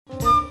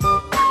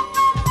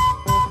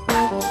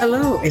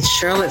Hello, it's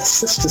Charlotte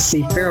Sister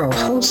C. Farrell,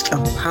 host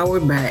of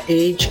Powered by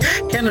Age,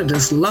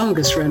 Canada's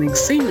longest-running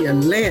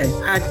senior-led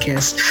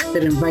podcast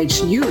that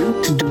invites you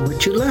to do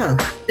what you love.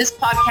 This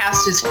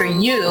podcast is for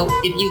you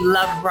if you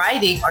love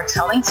writing or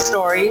telling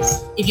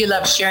stories, if you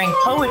love sharing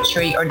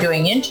poetry or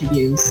doing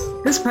interviews.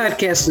 This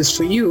podcast is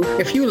for you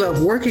if you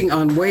love working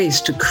on ways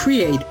to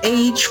create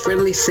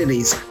age-friendly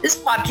cities. This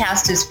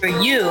podcast is for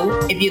you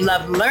if you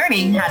love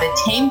learning how to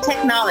tame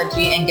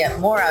technology and get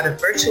more out of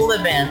virtual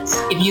events,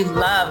 if you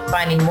love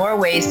finding more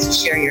ways to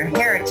share your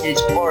heritage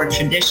or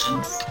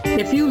traditions.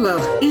 If you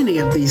love any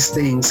of these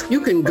things, you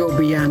can go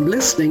beyond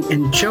listening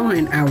and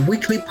join our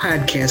weekly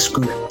podcast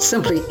group.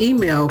 Simply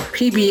email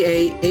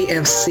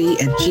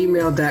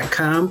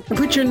pbaafc@gmail.com and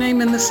put your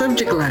name in the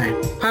subject line.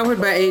 Powered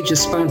by Age is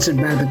sponsored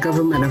by the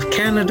Government of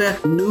Canada,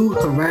 New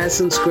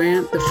Horizons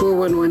Grant, the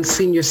 411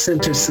 Senior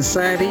Center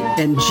Society,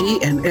 and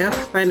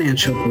G&F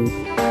Financial Group.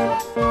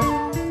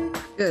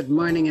 Good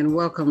morning and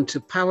welcome to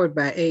Powered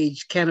by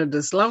Age,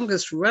 Canada's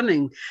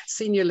longest-running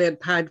senior-led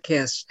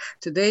podcast.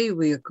 Today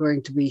we are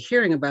going to be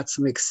hearing about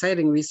some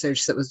exciting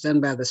research that was done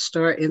by the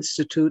STAR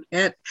Institute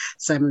at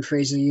Simon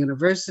Fraser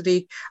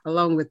University,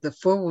 along with the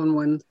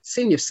 411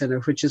 Senior Center,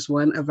 which is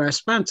one of our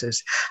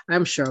sponsors.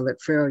 I'm Charlotte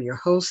Farrell, your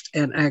host,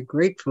 and I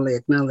gratefully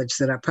acknowledge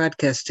that our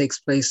podcast takes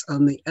place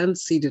on the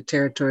unceded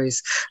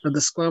territories of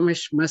the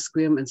Squamish,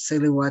 Musqueam, and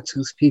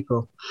Tsleil-Waututh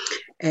people.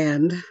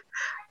 And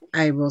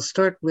I will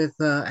start with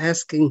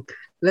asking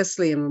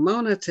Leslie and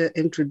Ramona to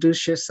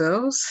introduce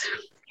yourselves.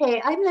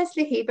 Hey, I'm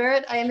Leslie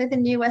Hebert. I live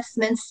in New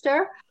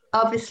Westminster,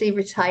 obviously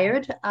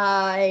retired.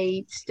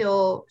 I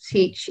still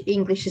teach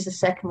English as a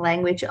second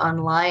language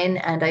online,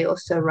 and I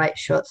also write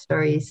short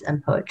stories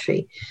and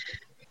poetry.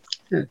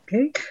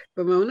 Okay.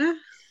 Ramona?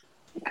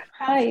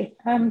 Hi,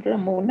 I'm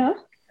Ramona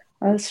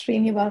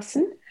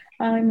Srinivasan.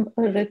 I'm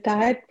a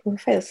retired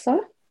professor,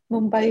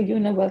 Mumbai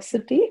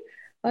University,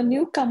 a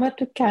newcomer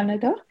to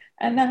Canada,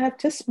 and I have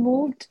just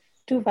moved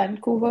to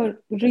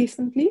Vancouver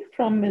recently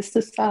from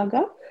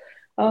Mississauga.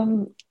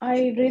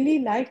 I really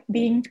like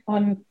being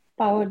on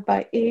Powered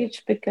by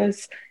Age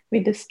because we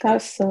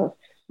discuss a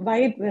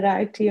wide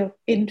variety of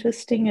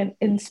interesting and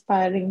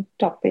inspiring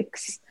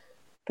topics.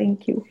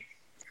 Thank you.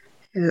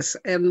 Yes,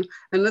 and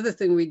another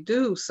thing we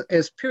do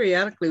is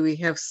periodically we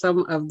have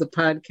some of the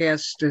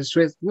podcasters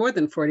with more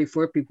than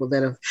 44 people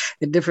that have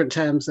at different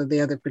times or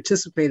the other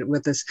participated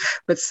with us,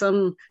 but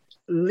some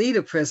lead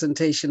a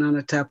presentation on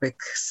a topic.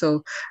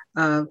 So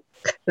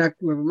Dr.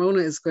 Ramona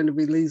is going to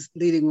be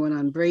leading one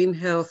on brain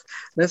health.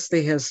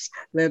 Leslie has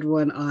led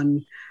one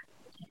on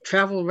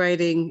travel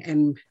writing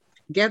and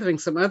gathering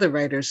some other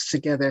writers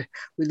together.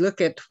 We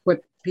look at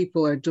what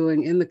people are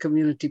doing in the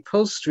community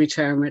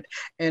post-retirement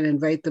and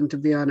invite them to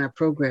be on our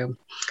program.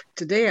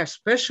 Today, our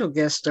special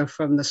guests are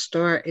from the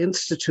STAR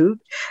Institute.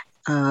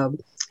 Tell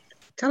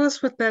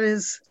us what that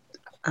is,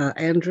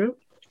 Andrew.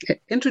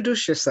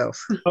 Introduce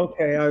yourself.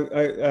 Okay,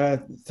 I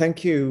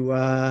thank you,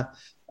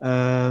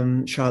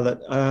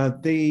 Charlotte.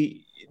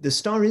 The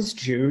STAR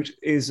Institute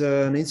is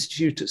an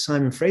institute at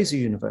Simon Fraser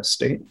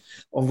University,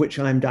 of which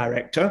I'm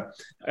director,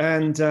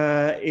 and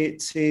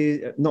it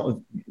is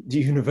not the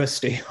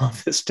university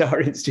of the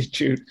STAR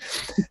Institute.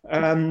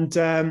 And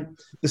the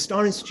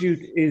STAR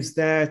Institute is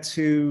there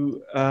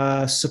to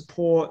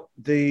support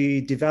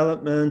the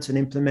development and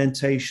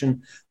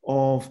implementation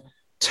of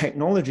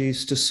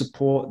technologies to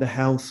support the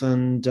health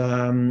and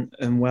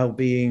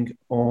well-being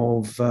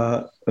of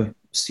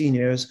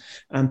seniors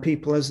and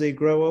people as they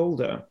grow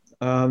older.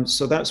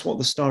 So that's what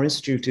the STAR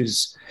Institute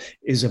is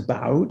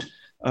about.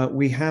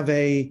 We have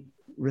a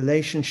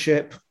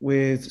relationship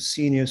with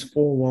Seniors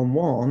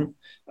 411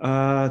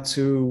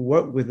 to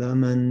work with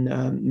them,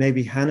 and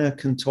maybe Hannah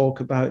can talk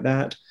about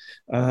that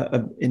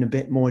in a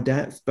bit more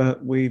depth.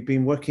 But we've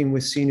been working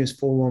with Seniors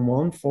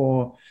 411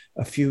 for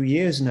a few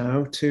years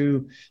now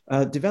to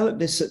develop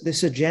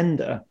this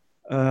agenda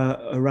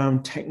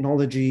around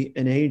technology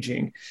and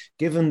aging,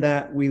 given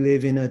that we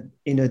live in a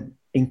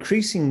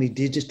increasingly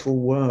digital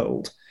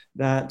world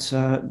that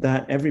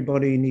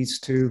everybody needs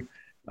to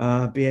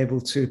be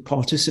able to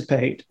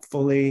participate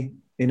fully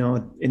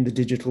in the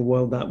digital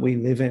world that we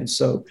live in.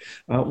 So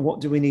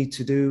what do we need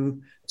to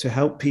do to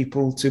help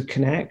people to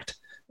connect?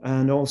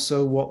 And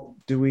also what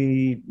do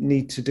we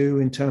need to do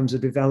in terms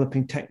of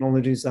developing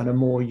technologies that are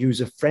more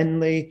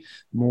user-friendly,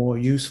 more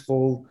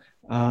useful,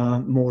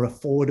 more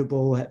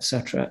affordable, et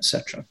cetera, et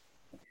cetera.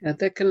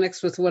 That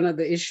connects with one of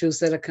the issues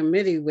that a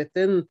committee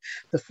within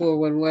the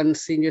 411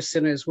 Senior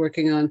Center is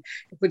working on,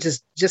 which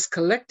is just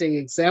collecting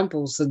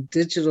examples of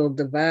digital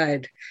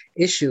divide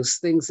issues,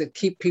 things that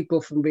keep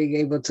people from being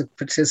able to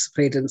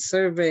participate in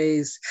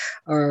surveys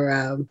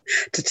or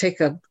to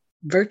take a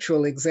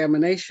virtual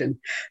examination.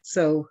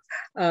 So,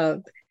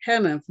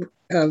 Hannah,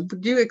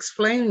 would you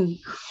explain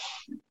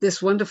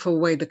this wonderful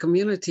way, the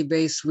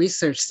community-based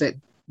research that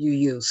you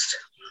used?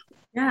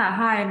 Yeah,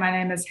 hi, my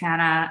name is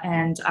Hannah,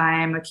 and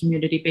I'm a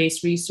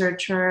community-based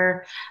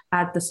researcher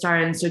at the STAR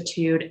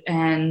Institute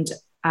and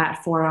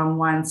at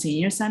 411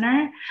 Senior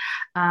Center.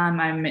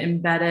 I'm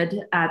embedded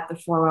at the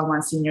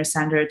 411 Senior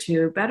Center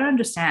to better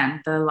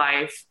understand the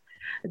life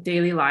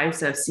daily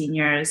lives of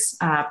seniors,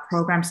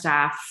 program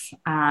staff,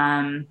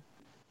 and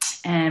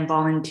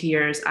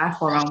volunteers at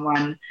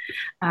 411.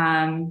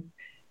 I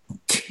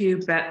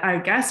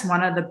guess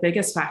one of the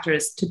biggest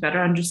factors to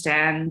better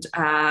understand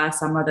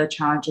some of the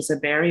challenges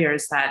and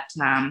barriers that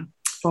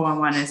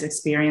 411 is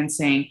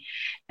experiencing.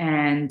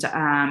 And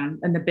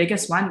the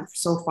biggest one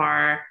so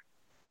far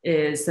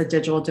is the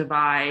digital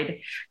divide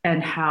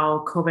and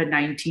how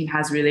COVID-19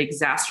 has really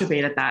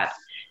exacerbated that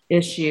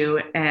issue.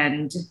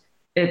 And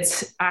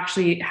it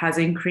actually has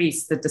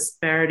increased the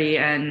disparity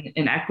and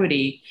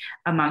inequity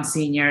among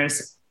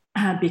seniors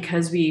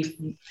because we've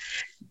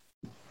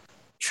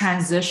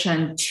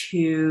transitioned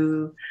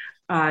to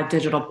a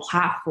digital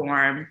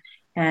platform,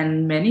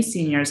 and many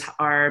seniors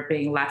are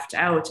being left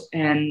out.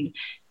 And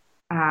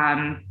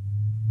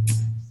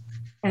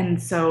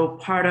so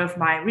part of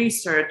my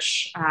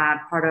research,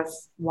 part of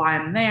why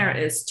I'm there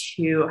is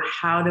to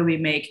how do we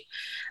make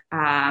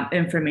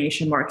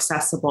information more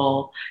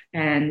accessible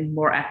and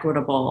more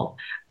equitable,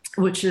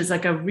 which is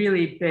like a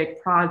really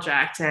big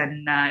project,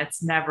 and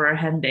it's never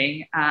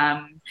ending.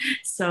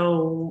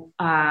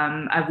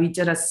 We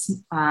did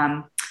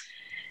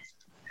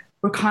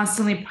we're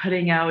constantly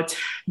putting out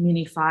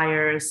mini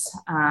flyers.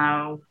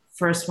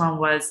 First one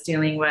was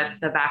dealing with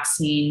the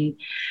vaccine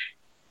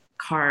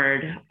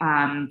card,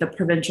 the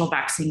provincial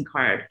vaccine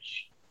card,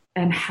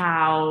 and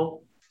how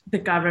the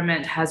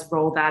government has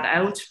rolled that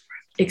out,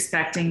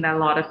 expecting that a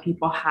lot of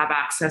people have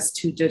access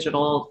to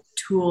digital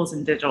tools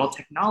and digital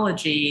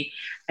technology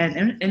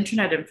and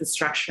internet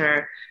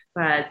infrastructure,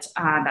 but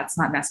that's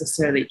not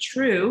necessarily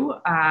true.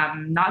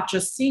 Not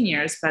just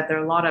seniors, but there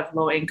are a lot of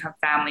low-income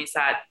families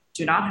that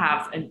do not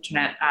have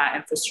internet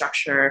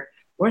infrastructure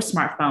or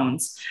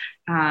smartphones.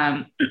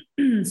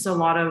 So a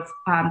lot of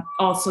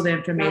also the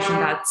information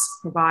that's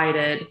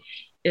provided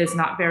is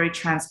not very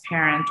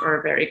transparent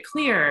or very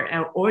clear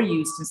or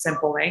used in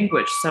simple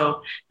language.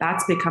 So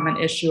that's become an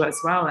issue as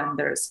well. And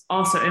there's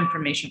also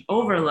information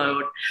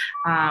overload.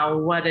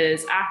 What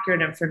is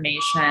accurate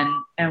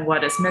information and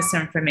what is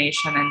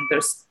misinformation? And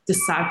there's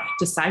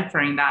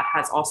deciphering that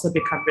has also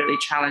become really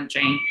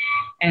challenging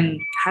and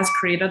has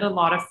created a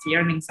lot of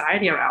fear and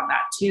anxiety around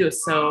that too.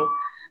 So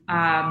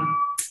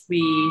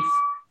we've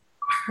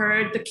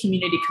heard the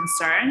community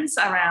concerns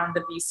around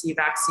the BC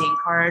vaccine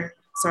card.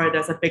 Sorry,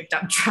 there's a big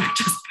dump truck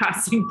just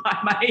passing by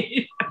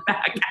my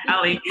back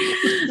alley.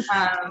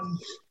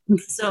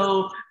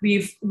 So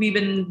we've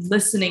been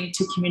listening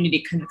to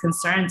community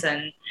concerns,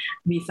 and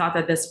we thought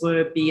that this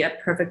would be a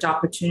perfect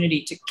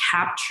opportunity to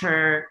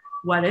capture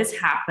what is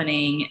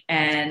happening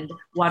and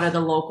what are the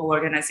local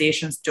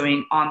organizations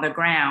doing on the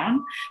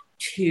ground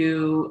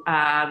to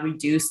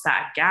reduce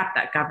that gap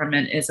that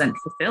government isn't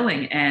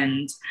fulfilling.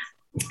 And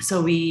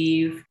so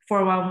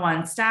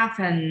 411 staff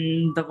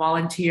and the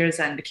volunteers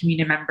and the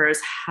community members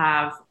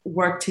have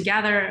worked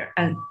together,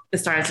 and the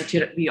STAR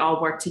Institute, we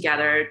all worked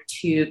together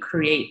to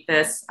create the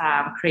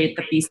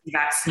BC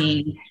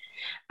Vaccine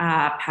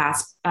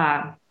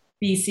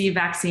BC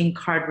Vaccine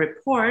Card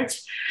Report,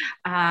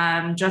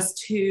 just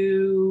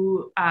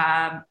to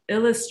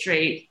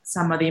illustrate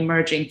some of the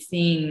emerging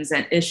themes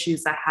and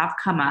issues that have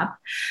come up.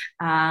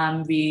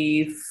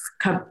 We've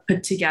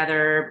put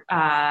together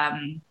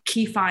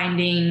key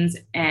findings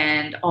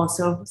and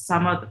also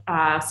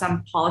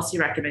some policy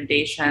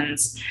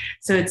recommendations.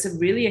 So it's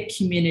really a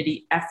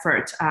community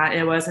effort.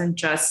 It wasn't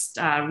just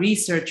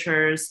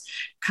researchers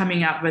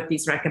coming up with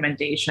these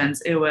recommendations.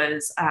 It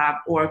was,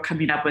 or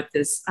coming up with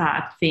this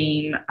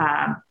theme,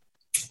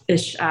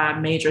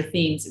 major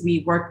themes.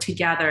 We worked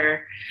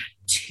together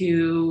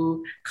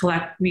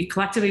we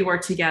collectively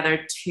work together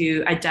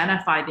to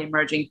identify the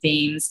emerging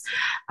themes,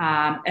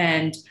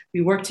 and we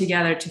work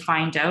together to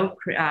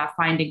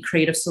finding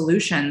creative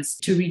solutions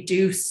to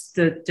reduce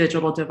the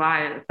digital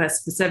divide. But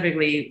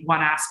specifically,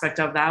 one aspect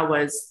of that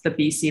was the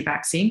BC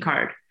vaccine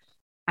card.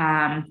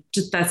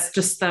 That's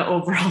just the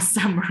overall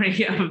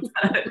summary of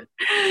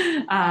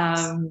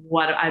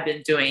what I've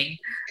been doing.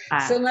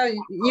 So now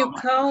you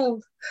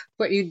call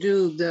what you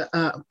do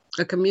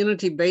a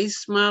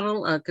community-based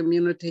model,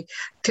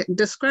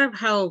 describe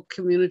how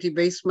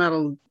community-based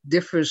model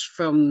differs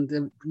from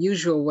the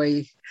usual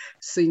way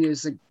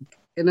seniors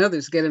and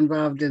others get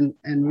involved in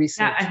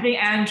research. Yeah, I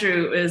think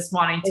Andrew is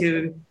wanting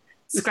to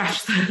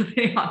scratch the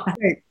thing on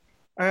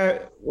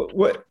that.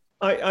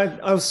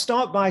 I'll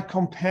start by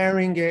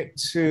comparing it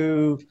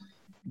to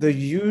the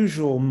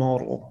usual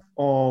model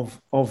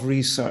of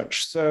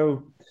research.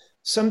 So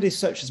somebody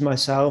such as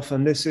myself,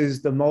 and this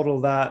is the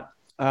model that,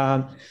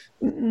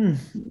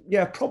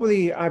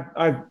 probably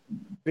I've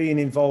been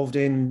involved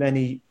in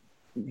many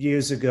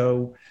years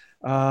ago,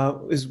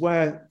 is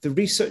where the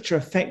researcher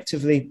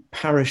effectively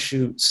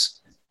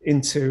parachutes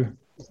into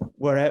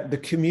where the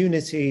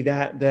community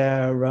that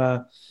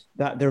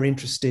they're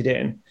interested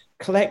in,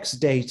 collects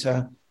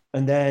data,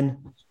 and then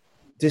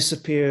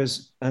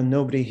disappears, and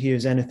nobody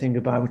hears anything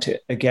about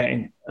it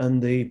again.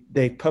 And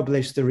they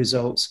publish the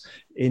results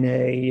in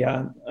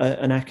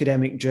an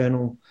academic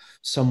journal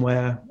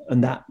somewhere,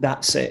 and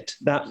that's it.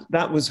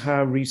 That was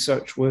how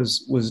research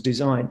was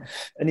designed.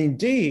 And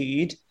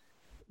indeed,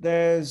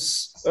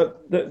 there's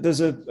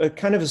a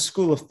kind of a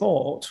school of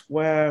thought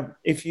where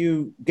if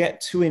you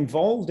get too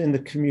involved in the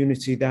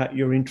community that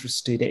you're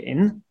interested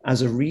in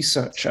as a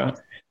researcher,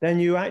 then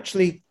you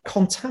actually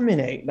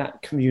contaminate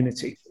that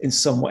community in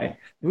some way.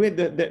 With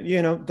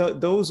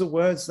those are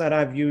words that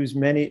I've used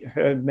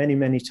heard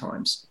many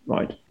times,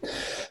 right?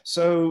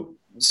 So,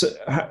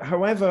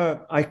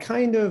 however, I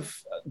kind of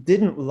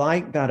didn't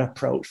like that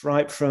approach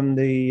right from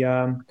the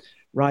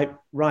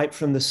right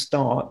from the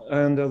start,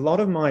 and a lot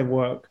of my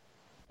work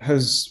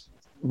has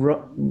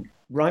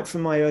right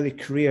from my early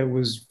career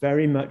was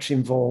very much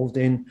involved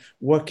in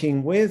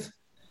working with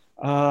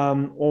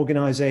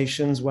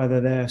organizations,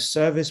 whether they're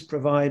service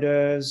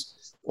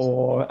providers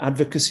or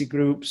advocacy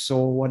groups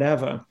or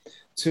whatever,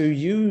 to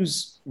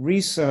use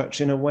research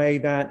in a way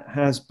that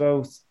has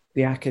both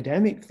the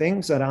academic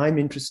things that I'm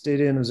interested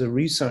in as a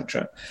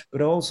researcher,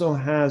 but also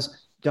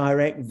has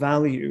direct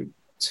value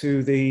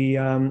to the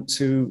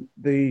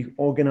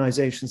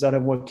organizations that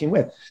I'm working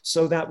with,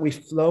 so that we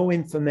flow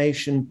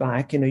information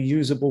back in a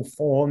usable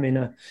form,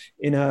 in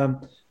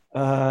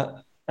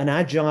an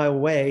agile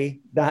way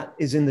that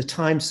is in the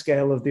time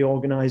scale of the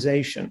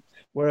organization.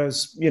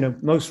 Whereas,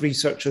 most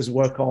researchers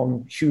work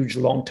on huge,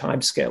 long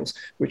time scales,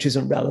 which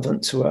isn't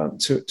relevant to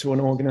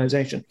an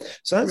organization.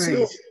 So that's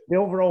right. The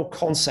overall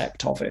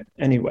concept of it,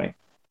 anyway.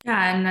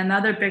 Yeah, and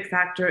another big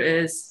factor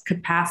is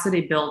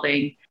capacity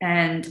building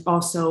and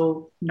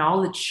also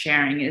knowledge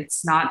sharing.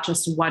 It's not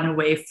just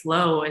one-way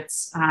flow.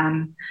 It's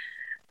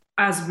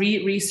as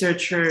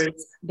researchers,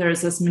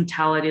 there's this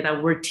mentality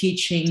that we're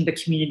teaching the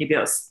community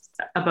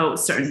about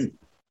certain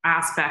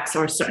aspects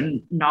or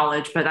certain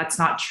knowledge, but that's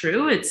not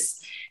true. It's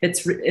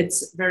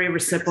very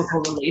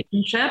reciprocal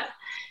relationship.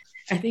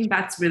 I think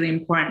that's really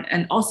important,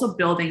 and also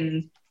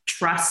building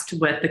trust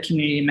with the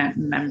community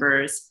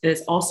members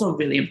is also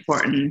really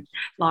important.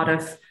 A lot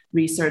of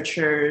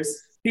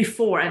researchers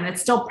before, and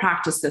it's still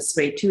practiced this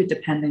way too,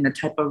 depending the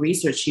type of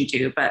research you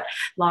do, but a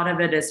lot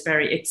of it is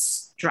very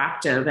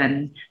extractive,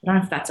 and I don't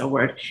know if that's a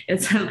word.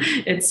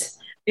 It's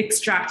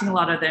extracting a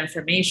lot of the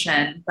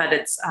information, but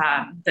it's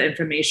the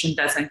information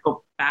doesn't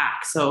go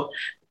back. So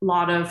a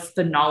lot of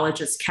the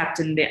knowledge is kept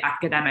in the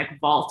academic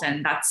vault,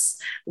 and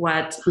that's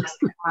what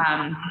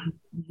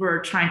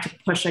we're trying to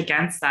push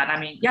against that. I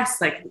mean, yes,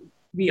 like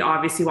we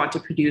obviously want to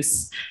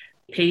produce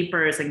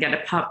papers and get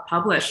it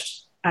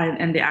published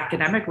in the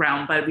academic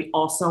realm, but we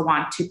also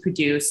want to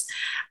produce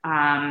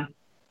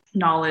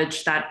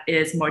knowledge that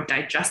is more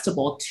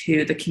digestible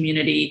to the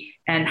community,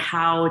 and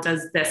how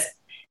does this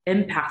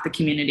impact the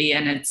community.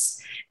 And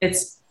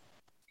it's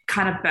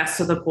kind of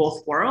best of the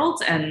both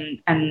worlds.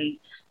 I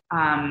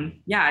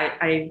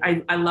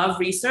love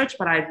research,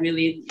 but I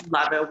really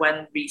love it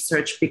when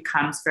research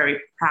becomes very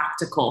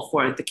practical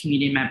for the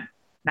community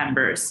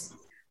members.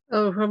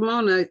 Oh,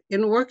 Ramona,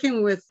 in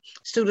working with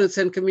students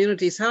and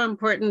communities, how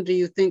important do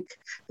you think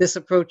this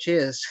approach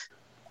is?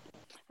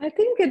 I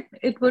think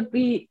it would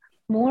be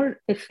more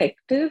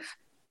effective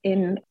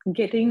in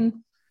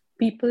getting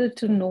people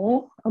to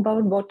know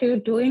about what you're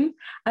doing,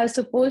 as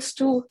opposed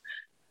to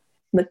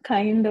the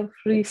kind of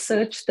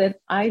research that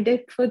I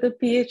did for the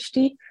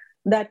PhD.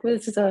 That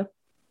was,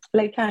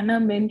 like Anna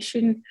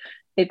mentioned,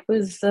 it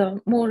was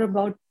more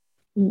about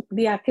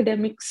the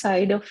academic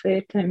side of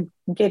it and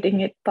getting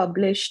it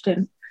published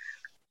and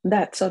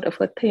that sort of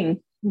a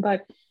thing.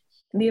 But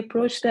the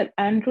approach that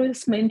Andrew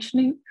is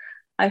mentioning,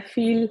 I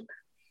feel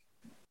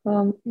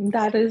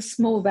that is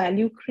more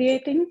value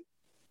creating,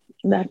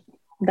 that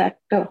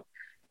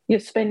you're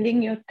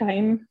spending your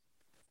time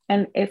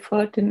and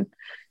effort in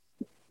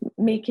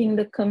making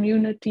the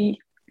community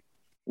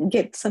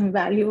get some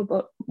value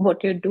about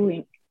what you're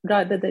doing,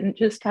 rather than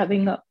just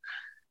having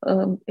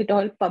it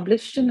all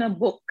published in a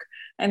book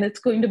and it's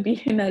going to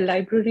be in a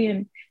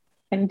library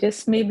and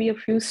just maybe a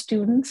few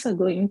students are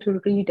going to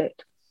read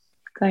it,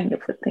 kind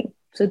of a thing.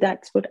 So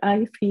that's what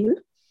I feel.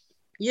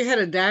 You had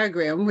a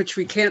diagram, which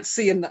we can't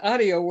see in the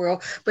audio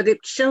world, but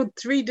it showed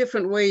 3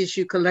 different ways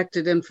you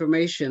collected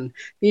information.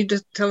 Can you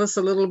just tell us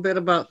a little bit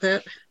about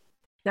that?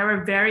 There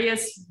were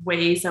various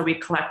ways that we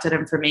collected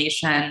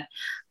information.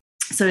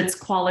 So it's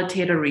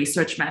qualitative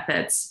research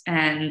methods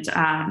and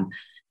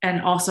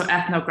also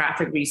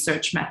ethnographic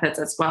research methods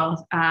as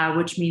well,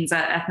 which means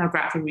that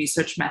ethnographic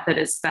research method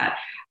is that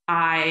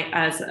I,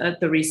 as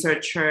the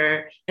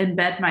researcher,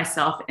 embed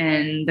myself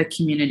in the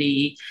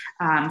community.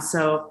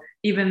 So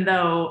even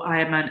though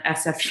I'm an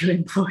SFU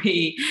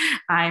employee,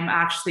 I'm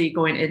actually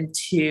going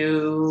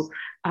into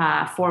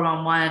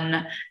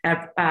 411,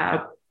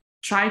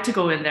 try to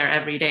go in there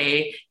every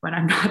day when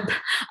I'm not,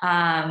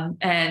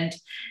 and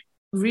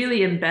really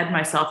embed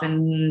myself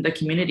in the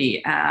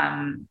community,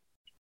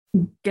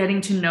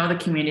 getting to know the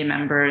community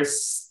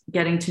members,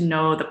 getting to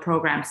know the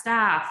program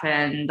staff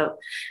and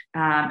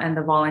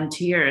the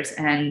volunteers,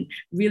 and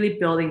really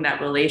building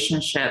that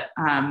relationship.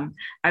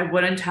 I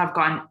wouldn't have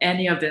gotten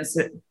any of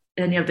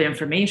the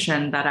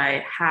information that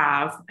I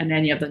have and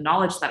any of the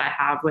knowledge that I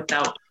have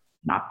without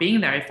not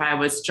being there, if I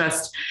was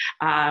just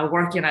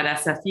working at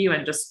SFU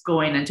and just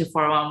going into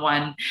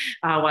 411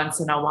 once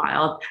in a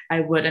while,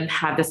 I wouldn't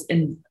have this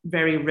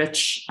very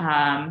rich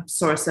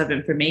source of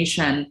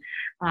information.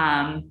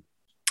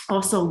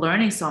 Also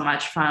learning so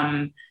much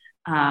from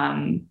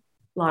a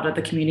lot of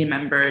the community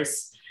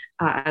members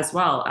as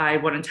well. I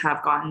wouldn't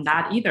have gotten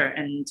that either.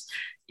 And,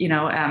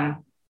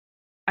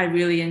 I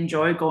really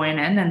enjoy going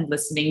in and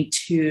listening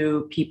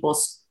to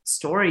people's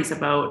stories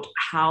about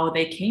how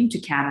they came to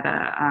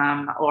Canada,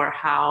 or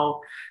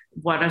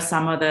what are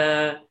some of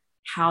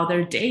how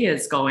their day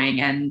is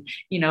going. And,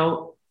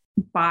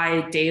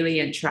 by daily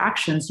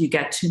interactions, you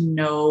get to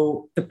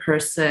know the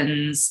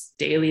person's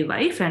daily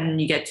life, and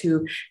you get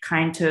to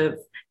kind of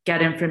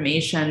get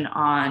information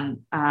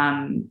on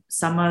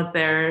some of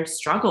their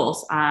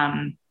struggles.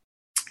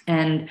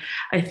 And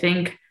I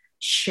think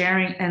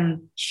sharing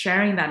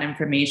that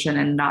information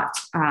and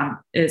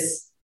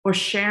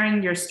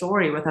sharing your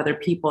story with other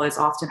people is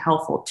often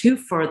helpful too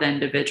for the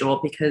individual,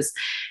 because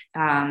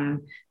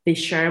they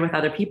share with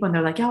other people and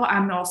they're like, oh,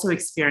 I'm also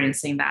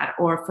experiencing that.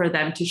 Or for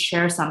them to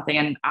share something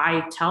and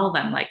I tell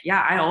them like,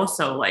 yeah, I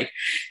also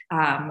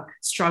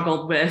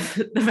struggled with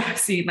the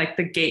vaccine, like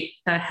the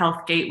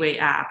Health Gateway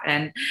app.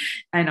 And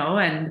I know,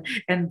 and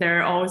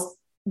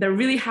they're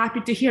really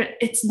happy to hear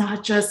it's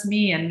not just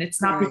me, and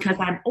it's not because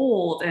I'm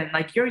old, and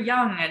like you're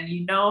young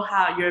and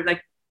how you're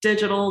like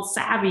digital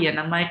savvy. And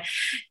I'm like,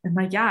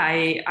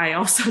 yeah, I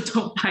also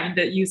don't find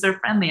it user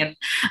friendly. And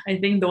I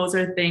think those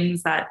are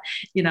things that,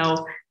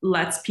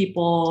 lets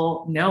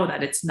people know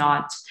that it's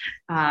not,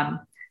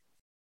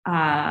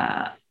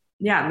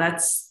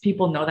 lets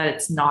people know that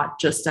it's not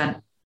just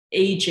an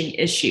aging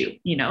issue,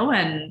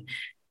 and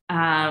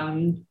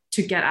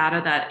to get out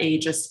of that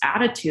ageist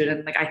attitude.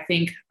 And like, I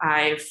think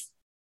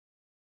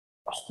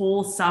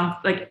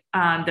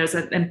there's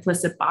an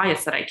implicit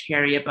bias that I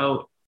carry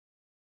about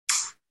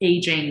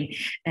aging,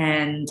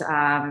 and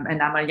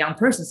I'm a young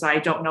person, so I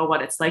don't know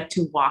what it's like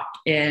to walk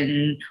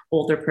in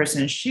older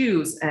person's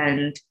shoes.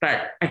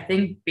 But I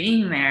think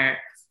being there,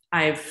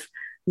 I've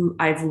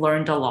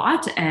learned a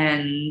lot,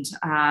 and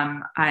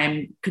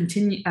I'm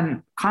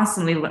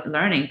constantly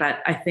learning.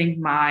 But I think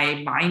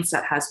my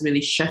mindset has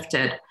really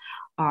shifted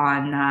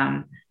on.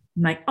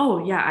 I'm like,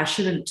 oh yeah, I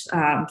shouldn't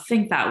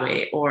think that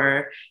way,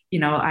 or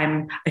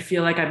I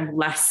feel like I'm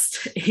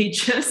less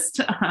ageist.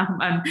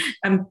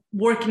 I'm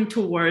working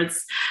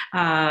towards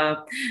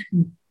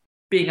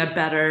being a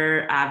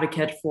better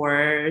advocate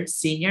for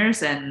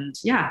seniors, and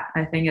yeah,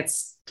 I think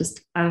it's just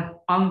an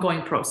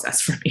ongoing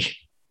process for me.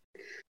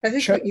 I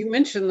think you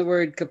mentioned the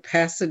word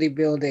capacity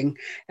building,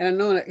 and I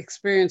know an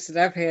experience that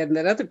I've had and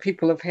that other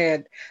people have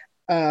had.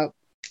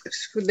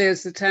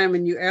 There's the time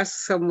when you ask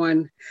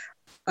someone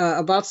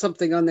about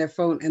something on their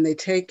phone and they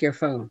take your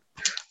phone,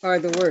 or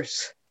the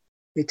worst,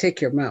 they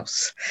take your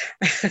mouse.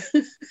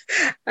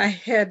 I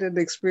had an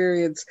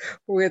experience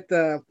with,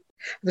 I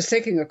was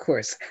taking a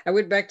course. I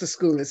went back to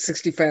school at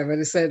 65. I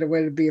decided I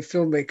wanted to be a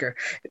filmmaker.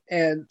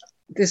 And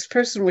this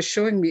person was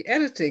showing me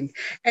editing,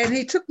 and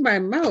he took my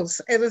mouse.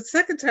 And the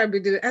second time he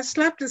did it, I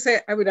slapped his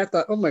hand. I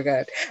thought, oh my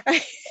God.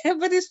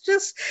 But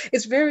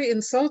it's very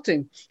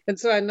insulting. And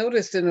so I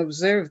noticed and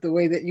observed the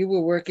way that you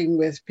were working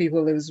with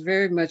people. It was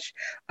very much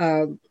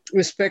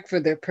respect for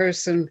their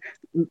person.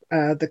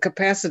 The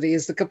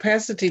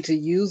capacity to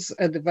use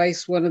a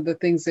device one of the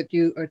things that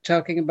you are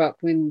talking about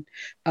when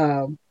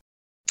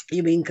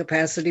you mean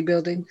capacity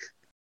building?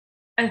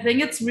 I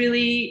think it's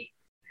really,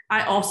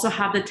 I also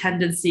have the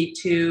tendency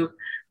to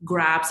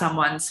grab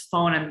someone's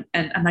phone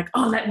and I'm like,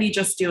 oh, let me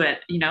just do it,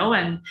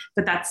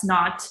 but that's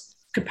not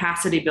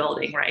capacity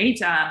building, right?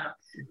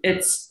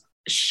 It's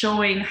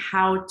showing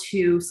how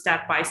to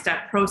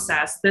step-by-step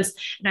process this.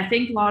 And I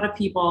think a lot of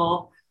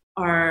people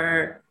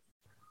are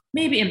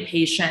maybe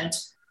impatient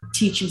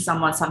teaching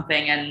someone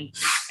something, and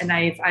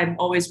I'm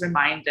always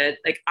reminded,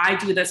 like I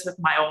do this with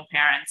my own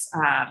parents.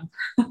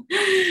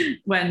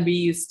 When we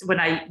used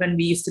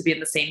to be in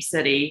the same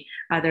city,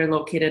 they're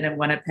located in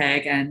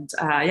Winnipeg, and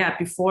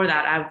before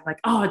that I was like,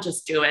 oh,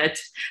 just do it,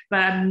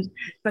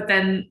 but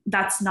then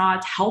that's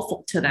not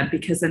helpful to them,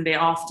 because then they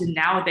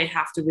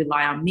have to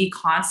rely on me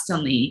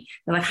constantly.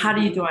 They're like, how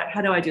do you do it?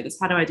 How do I do this?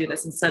 How do I do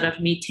this? Instead of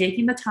me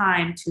taking the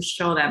time to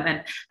show them.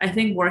 And I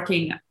think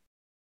working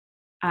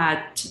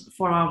at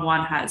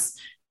 411 has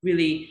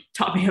really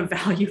taught me a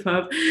value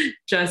of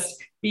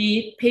just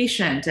be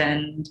patient.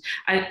 And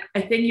I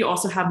think you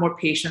also have more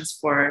patience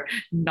for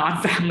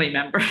non-family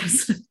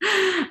members.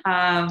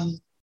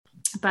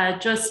 But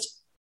just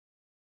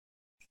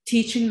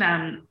teaching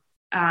them,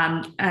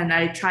 and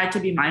I try to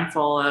be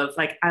mindful of,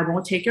 like, I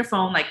won't take your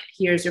phone, like,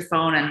 here's your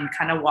phone, and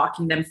kind of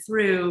walking them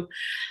through.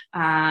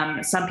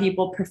 Some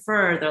people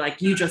prefer, they're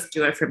like, you just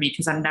do it for me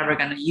because I'm never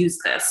going to use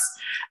this.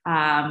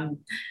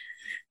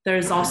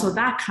 There's also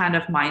that kind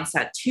of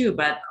mindset too,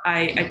 but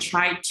I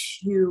try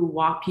to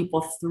walk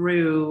people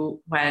through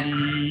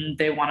when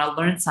they want to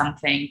learn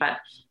something, but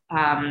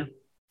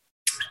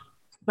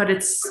but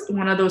it's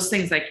one of those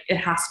things, like it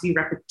has to be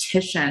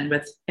repetition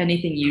with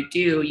anything you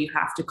do. You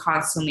have to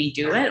constantly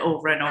do it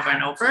over and over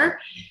and over.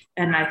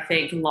 And I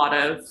think a lot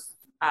of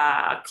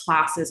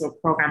classes or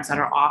programs that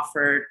are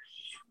offered,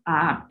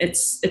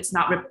 it's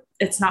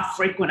not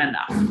frequent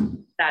enough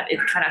that it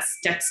kind of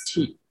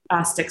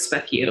sticks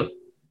with you.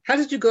 How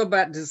did you go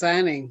about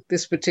designing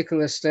this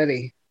particular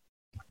study?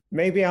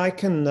 Maybe I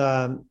can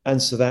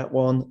answer that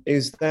one.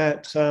 Is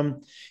that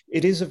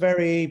it is a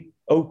very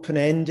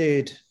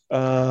open-ended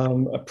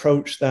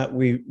approach that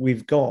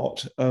we've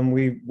got, and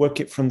we work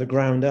it from the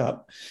ground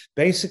up.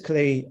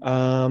 Basically,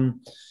 Hannah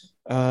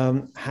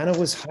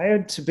was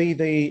hired to be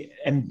the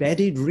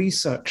embedded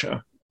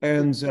researcher,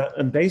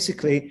 and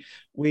basically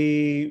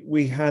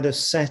we had a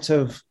set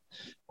of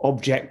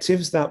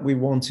objectives that we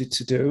wanted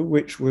to do,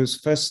 which was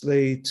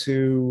firstly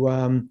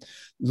to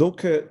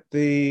look at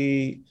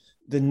the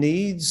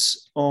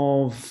needs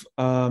of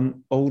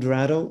older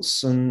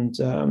adults and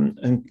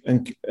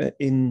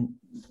in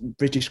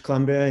British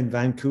Columbia, in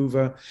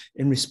Vancouver,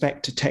 in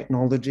respect to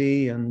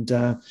technology and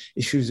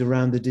issues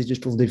around the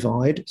digital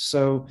divide.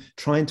 So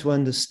trying to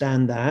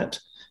understand that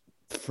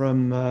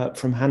from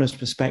Hannah's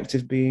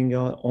perspective, being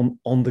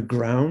on the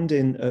ground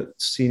in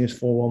Seniors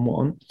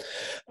 411,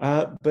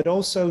 but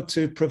also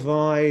to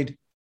provide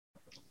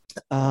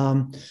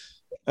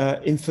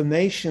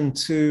information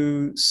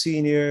to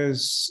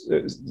seniors,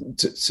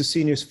 to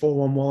Seniors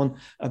 411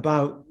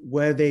 about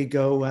where they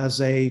go as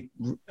a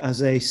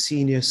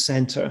senior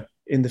center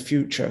in the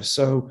future.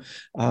 So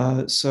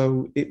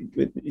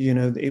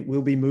it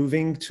will be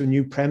moving to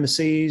new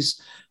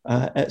premises,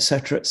 et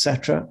cetera, et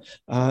cetera.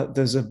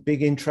 There's a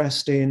big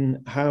interest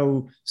in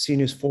how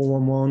Seniors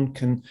 411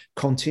 can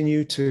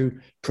continue to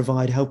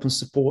provide help and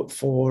support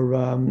for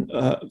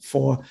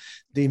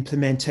the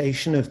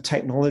implementation of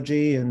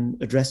technology and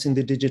addressing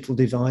the digital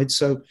divide.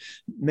 So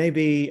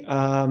maybe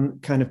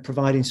kind of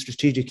providing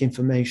strategic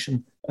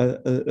information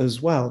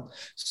as well.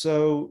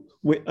 So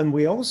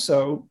we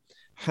also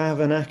have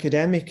an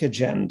academic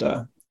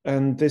agenda,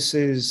 and this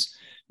is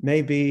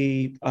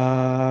maybe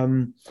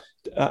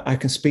I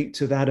can speak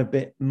to that a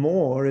bit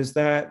more, is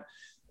that,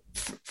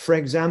 for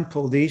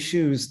example, the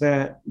issues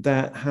that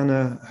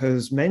Hannah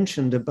has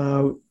mentioned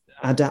about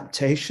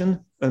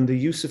adaptation and the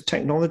use of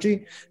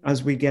technology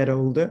as we get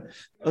older,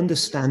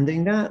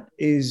 understanding that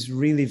is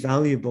really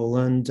valuable,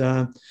 and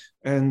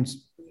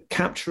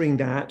capturing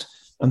that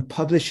and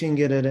publishing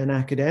it at an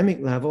academic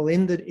level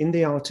in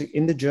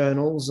the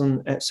journals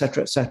and et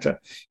cetera,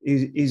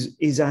 is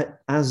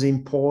as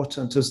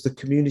important as the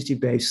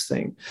community-based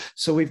thing.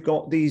 So we've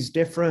got these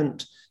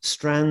different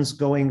strands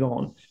going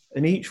on,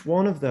 and each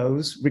one of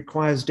those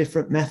requires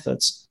different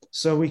methods.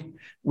 So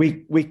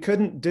we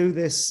couldn't do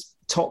this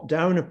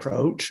top-down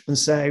approach and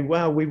say,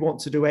 well, we want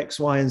to do X,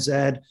 Y, and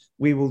Z,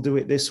 we will do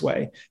it this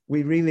way.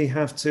 We really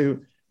have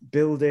to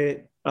build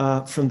it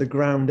from the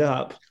ground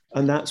up.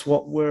 And that's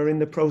what we're in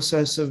the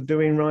process of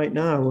doing right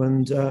now.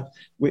 And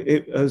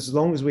as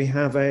long as we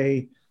have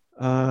a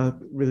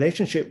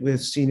relationship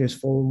with Seniors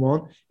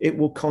 411, it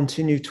will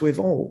continue to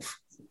evolve.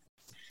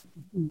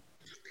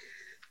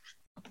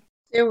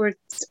 There were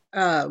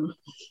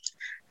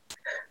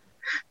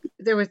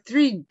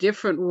three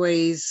different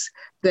ways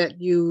that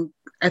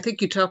I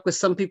think you talked with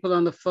some people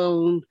on the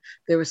phone.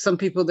 There were some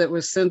people that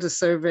were sent a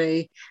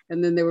survey,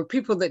 and then there were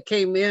people that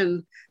came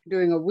in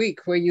during a week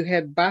where you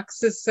had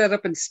boxes set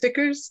up and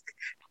stickers.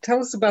 Tell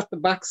us about the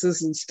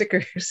boxes and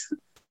stickers.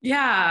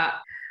 Yeah,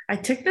 I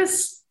took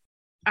this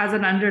as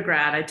an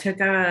undergrad. I took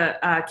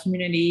a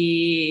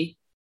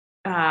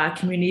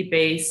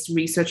community-based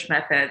research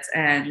methods,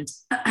 and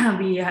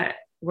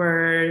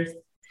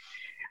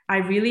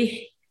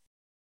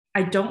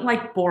I don't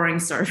like boring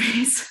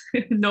surveys.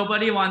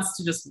 Nobody wants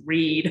to just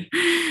read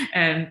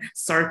and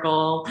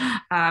circle,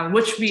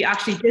 which we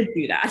actually did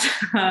do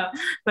that.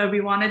 But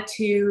we wanted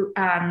to,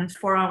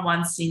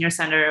 411 Senior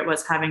Center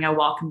was having a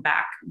welcome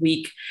back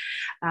week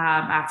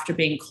after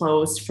being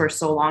closed for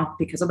so long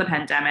because of the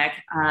pandemic.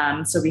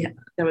 So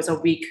there was a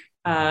week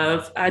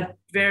of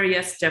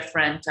various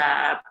different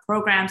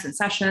programs and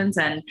sessions.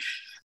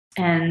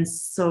 And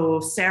so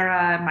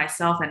Sarah,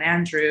 myself, and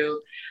Andrew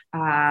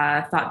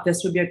thought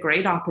this would be a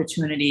great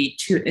opportunity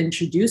to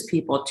introduce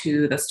people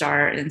to the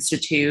STAR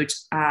Institute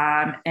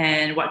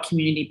and what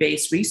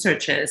community-based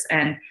research is,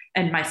 and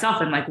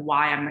myself, and like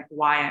why am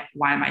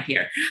I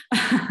here?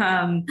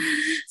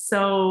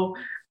 So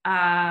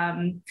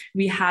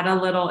we had a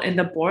little in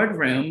the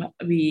boardroom.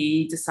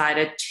 We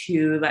decided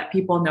to let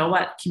people know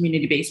what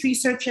community-based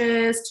research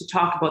is, to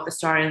talk about the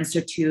STAR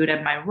Institute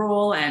and my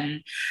role,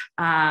 and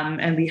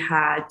we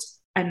had,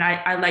 and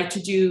I like to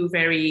do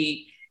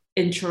very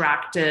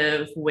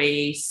interactive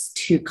ways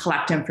to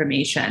collect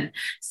information.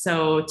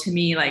 So to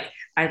me, like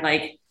I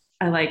like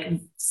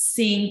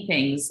seeing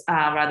things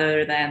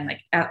rather than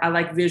I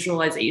like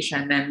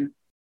visualization. And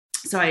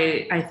so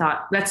I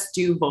thought, let's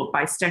do vote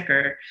by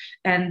sticker.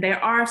 And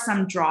there are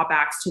some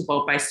drawbacks to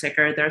vote by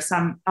sticker. There's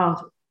some,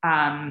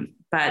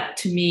 but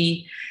to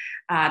me,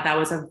 that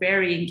was a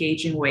very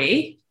engaging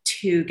way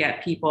to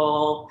get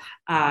people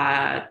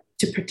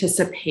to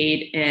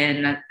participate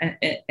in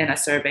a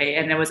survey.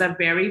 And it was a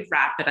very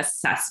rapid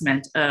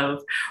assessment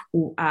of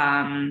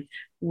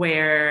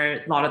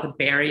where a lot of the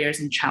barriers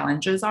and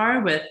challenges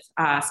are with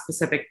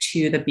specific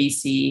to the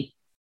BC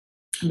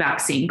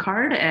vaccine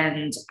card.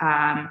 And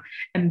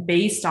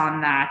based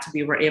on that,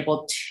 we were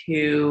able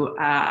to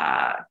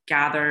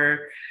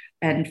gather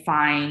and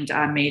find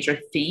major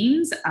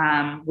themes,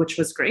 which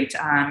was great.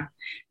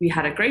 We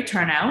had a great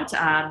turnout.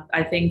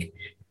 I think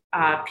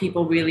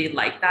people really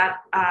like that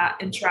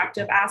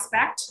interactive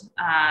aspect.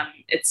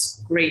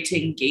 It's great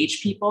to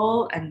engage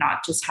people and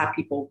not just have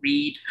people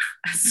read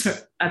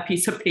a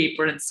piece of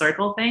paper and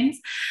circle things.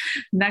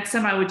 Next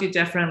time I would do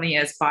differently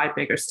is buy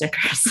bigger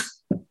stickers.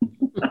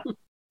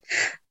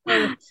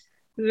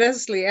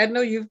 Leslie, I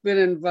know you've been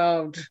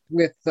involved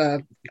with,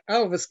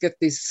 all of us get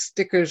these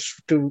stickers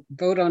to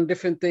vote on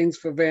different things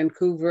for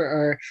Vancouver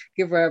or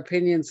give our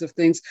opinions of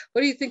things.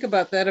 What do you think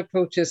about that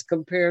approach as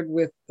compared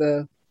with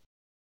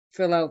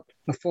fill out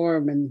a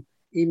form and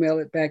email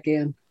it back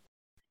in?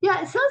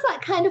 Yeah, it sounds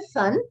like kind of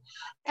fun.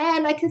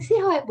 And I can see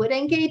how it would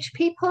engage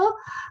people.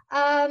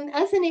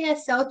 As an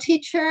ESL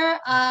teacher,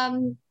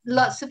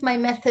 lots of my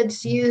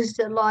methods used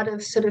a lot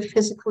of sort of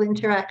physical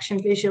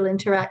interaction, visual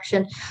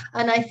interaction.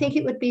 And I think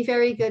it would be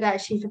very good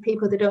actually for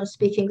people that don't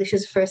speak English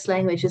as a first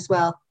language as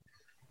well,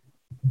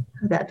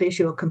 that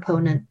visual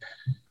component.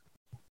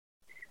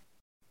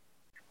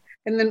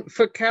 And then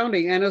for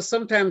counting, I know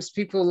sometimes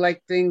people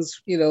like things,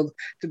 to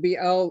be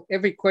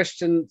every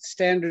question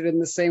standard in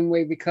the same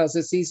way because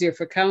it's easier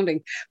for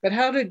counting. But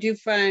how did you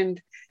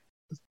find,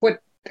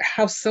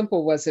 how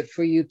simple was it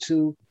for you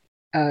to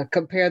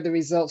compare the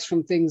results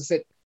from things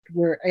that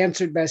were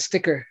answered by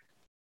sticker?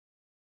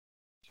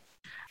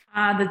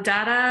 The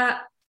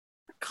data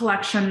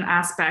collection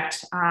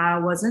aspect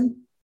wasn't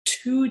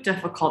too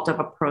difficult of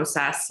a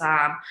process.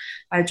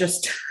 I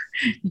just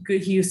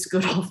use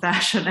good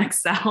old-fashioned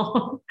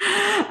Excel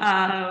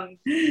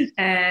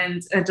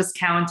and just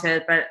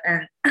counted. But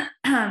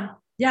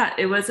yeah,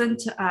 it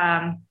wasn't.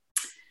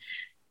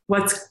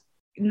 What's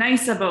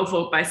nice about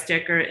Vote by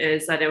Sticker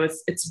is that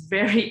it's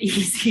very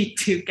easy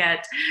to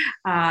get.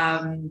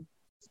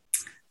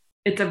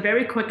 It's a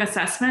very quick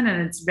assessment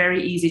and it's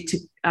very easy to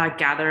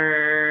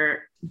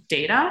gather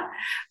data,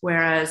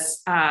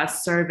 whereas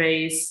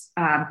surveys,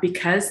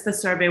 because the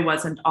survey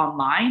wasn't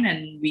online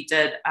and we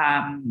did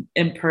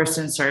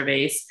in-person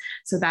surveys,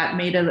 so that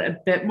made it a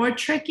bit more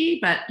tricky.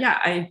 But yeah,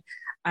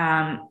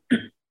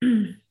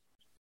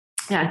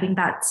 I think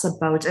that's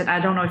about it. I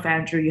don't know if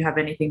Andrew, you have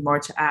anything more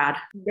to add.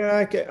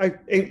 Yeah,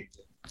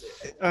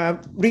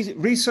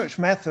 research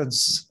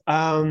methods.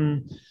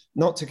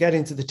 Not to get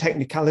into the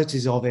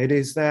technicalities of it,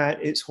 is that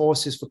it's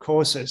horses for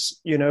courses.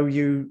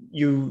 You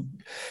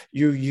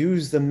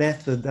use the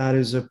method that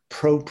is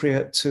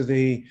appropriate to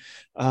the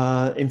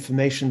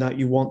information that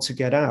you want to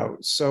get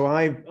out. So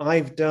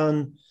I've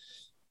done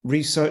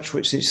research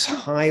which is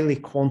highly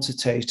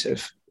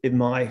quantitative in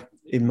my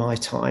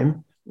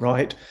time.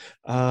 Right.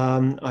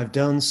 I've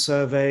done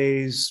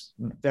surveys,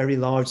 very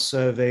large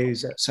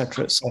surveys, et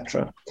cetera,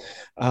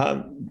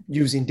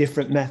 using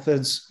different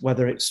methods,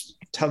 whether it's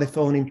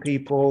telephoning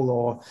people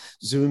or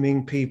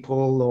Zooming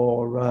people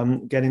or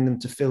getting them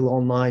to fill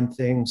online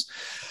things.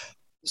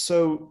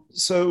 So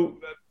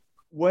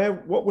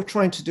what we're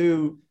trying to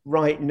do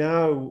right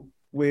now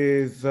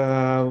with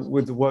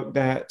the work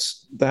that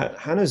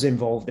Hannah's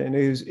involved in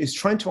is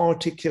trying to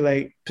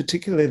articulate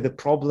particularly the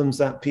problems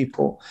that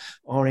people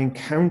are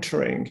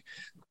encountering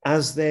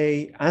as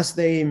they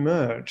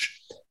emerge,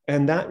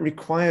 and that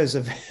requires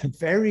a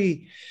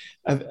very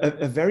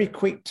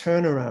quick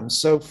turnaround.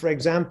 So, for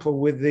example,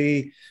 with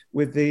the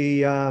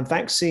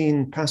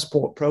vaccine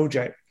passport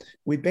project,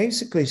 we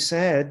basically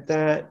said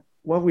that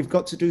we've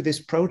got to do this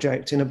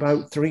project in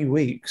about 3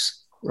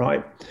 weeks,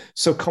 right?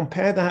 So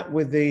compare that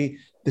with the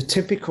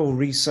typical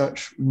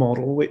research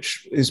model,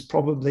 which is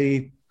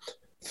probably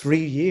 3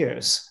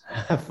 years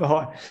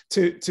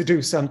to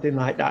do something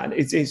like that.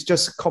 It's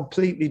just a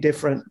completely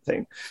different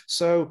thing.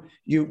 So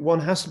one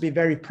has to be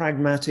very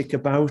pragmatic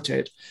about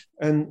it.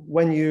 And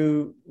when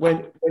you're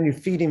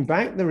feeding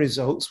back the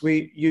results,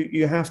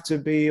 you have to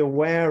be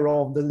aware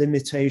of the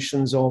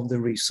limitations of the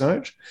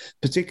research,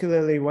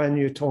 particularly when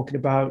you're talking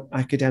about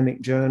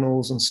academic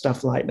journals and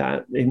stuff like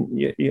that.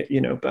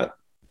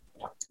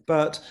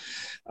 But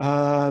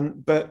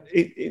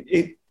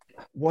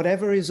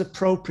whatever is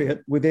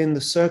appropriate within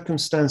the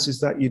circumstances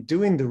that you're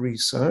doing the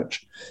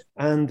research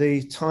and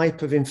the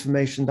type of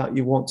information that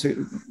you want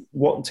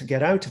to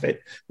get out of it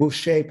will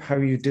shape how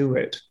you do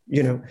it.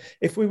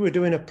 If we were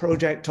doing a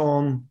project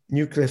on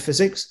nuclear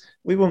physics,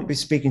 we won't be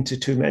speaking to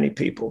too many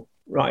people,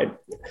 right?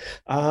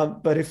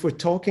 But if we're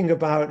talking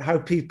about how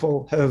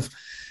people have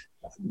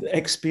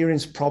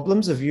experienced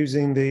problems of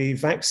using the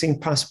vaccine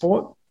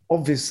passport,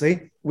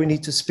 obviously, we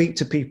need to speak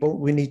to people.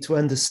 We need to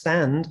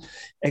understand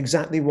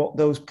exactly what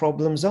those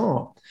problems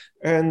are,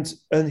 and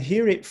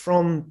hear it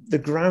from the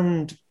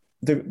ground,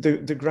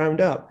 the ground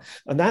up.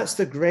 And that's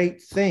the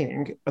great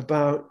thing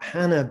about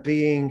Hannah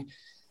being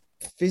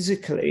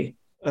physically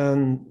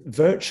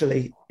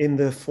virtually in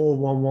the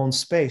 411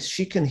 space.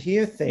 She can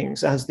hear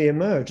things as they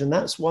emerge. And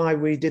that's why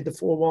we did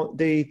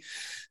the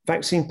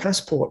Vaccine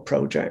Passport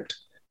project.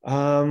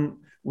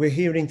 We're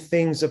hearing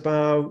things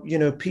about,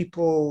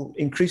 people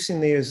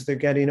increasingly as they're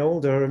getting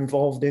older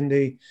involved in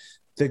the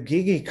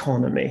gig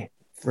economy,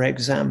 for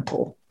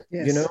example.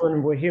 Yes.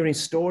 And we're hearing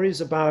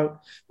stories about,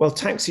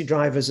 taxi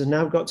drivers have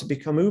now got to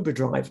become Uber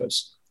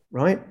drivers,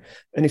 right?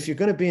 And if you're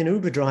going to be an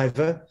Uber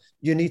driver,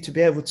 you need to be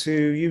able to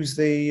use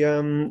the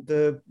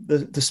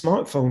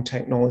smartphone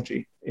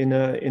technology in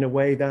a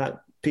way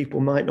that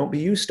people might not be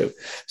used to.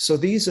 So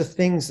these are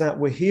things that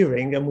we're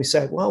hearing, and we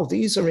said, well,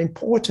 these are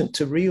important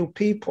to real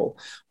people.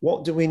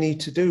 What do we need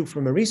to do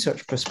from a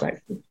research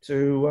perspective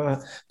to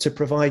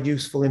provide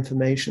useful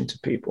information to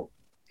people?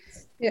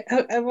 Yeah,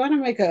 I want to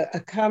make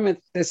a comment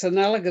that's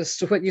analogous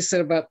to what you said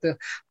about the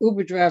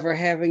Uber driver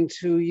having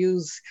to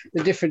use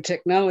the different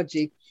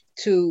technology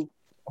to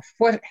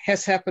what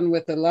has happened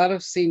with a lot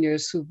of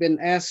seniors who've been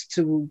asked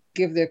to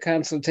give their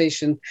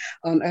consultation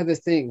on other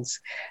things.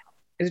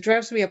 It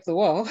drives me up the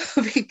wall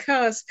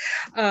because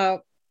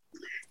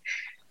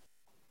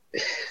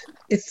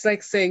it's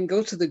like saying,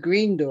 go to the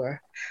green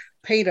door,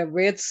 paint a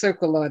red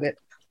circle on it,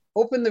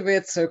 open the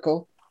red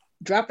circle,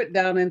 drop it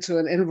down into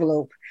an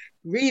envelope,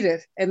 read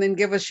it, and then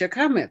give us your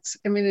comments.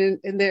 I mean,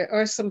 and there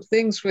are some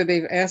things where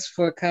they've asked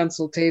for a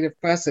consultative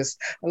process.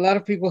 A lot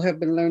of people have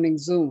been learning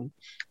Zoom.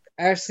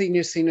 Our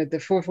senior center, the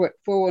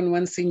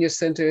 411 Senior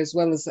Center, as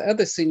well as the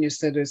other senior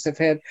centers, have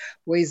had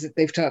ways that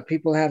they've taught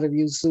people how to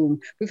use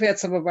Zoom. We've had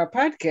some of our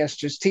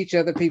podcasters teach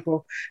other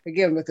people,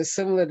 again, with a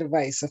similar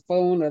device, a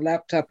phone, a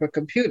laptop, or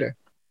computer.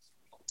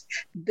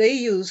 They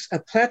used a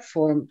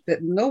platform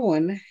that no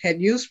one had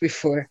used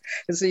before.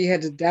 And so you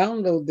had to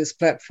download this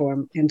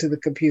platform into the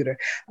computer.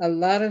 A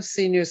lot of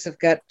seniors have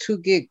got 2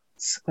 gigs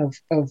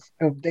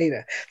of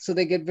data. So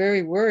they get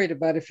very worried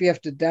about if you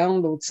have to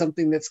download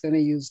something that's going to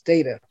use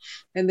data.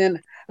 And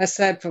then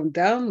aside from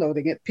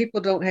downloading it, people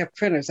don't have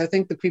printers. I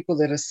think the people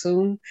that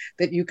assume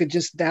that you could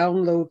just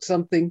download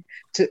something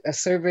to a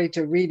survey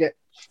to read it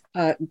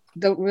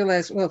don't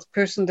realize, well, the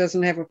person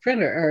doesn't have a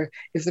printer, or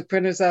if the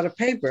printer's out of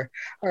paper,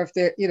 or if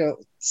they're,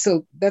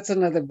 so that's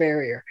another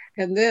barrier.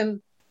 And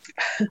then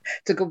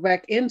to go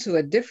back into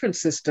a different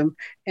system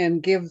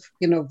and give,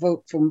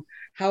 vote from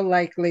how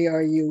likely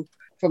are you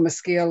from a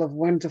scale of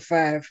 1 to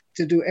 5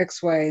 to do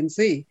X, Y, and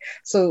Z.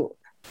 So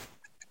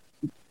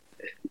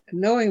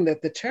knowing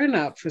that the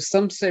turnout for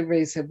some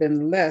surveys have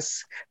been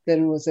less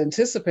than was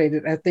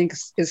anticipated, I think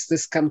it's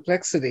this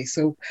complexity.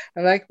 So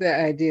I like the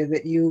idea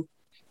that you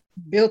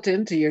built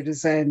into your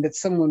design that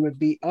someone would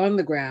be on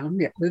the ground.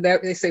 Yeah,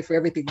 they say for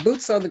everything,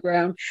 boots on the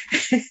ground.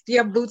 Do you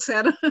have boots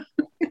hat on?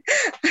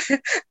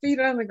 Feet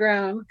on the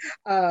ground,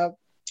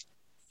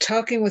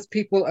 talking with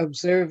people,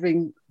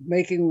 observing,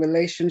 making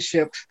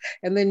relationships.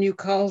 And then you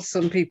call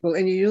some people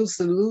and you use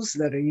the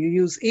newsletter. You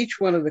use each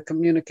one of the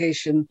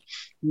communication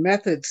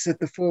methods that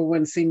the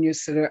 401 Senior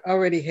Center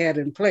already had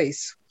in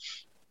place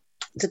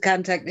to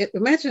contact.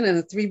 Imagine in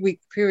a 3-week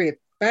period,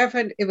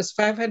 it was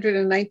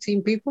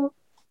 519 people.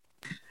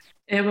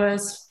 It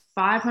was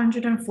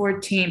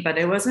 514, but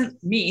it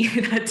wasn't me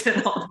that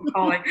did all the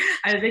calling.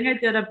 I think I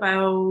did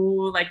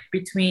about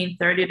between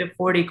 30 to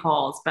 40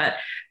 calls, but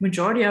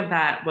majority of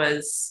that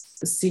was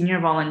senior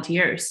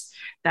volunteers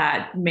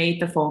that made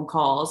the phone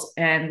calls.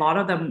 And a lot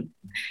of them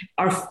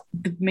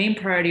the main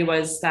priority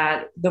was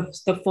that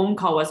the phone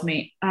call was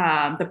made.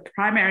 The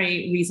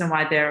primary reason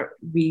why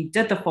we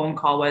did the phone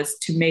call was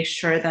to make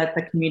sure that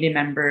the community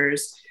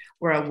members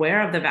were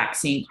aware of the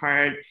vaccine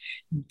card,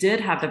 did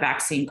have the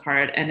vaccine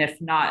card, and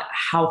if not,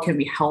 how can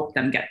we help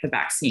them get the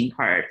vaccine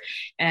card?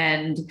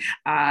 And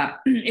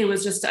it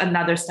was just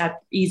another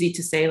step, easy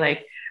to say,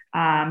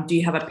 do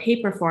you have a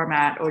paper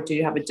format or do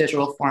you have a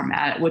digital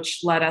format,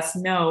 which let us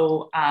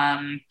know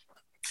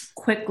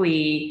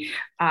quickly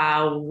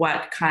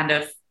what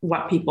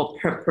people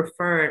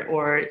preferred,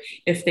 or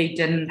if they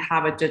didn't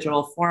have a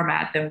digital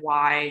format, then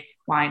why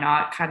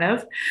not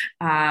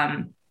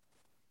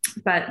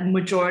but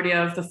majority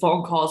of the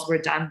phone calls were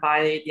done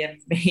by the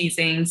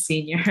amazing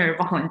senior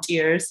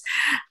volunteers.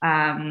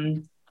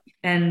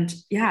 And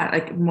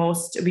yeah,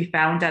 we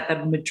found that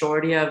the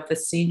majority of the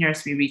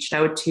seniors we reached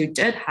out to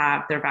did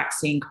have their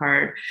vaccine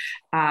card,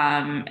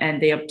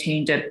 and they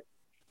obtained it.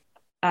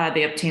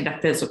 They obtained a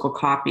physical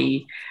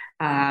copy,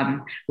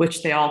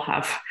 which they all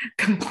have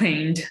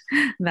complained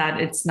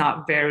that it's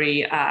not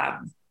very,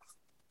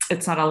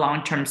 it's not a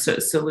long-term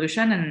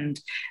solution,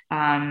 and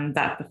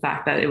that the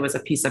fact that it was a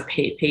piece of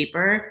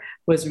paper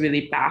was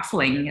really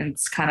baffling. And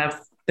it's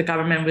the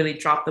government really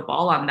dropped the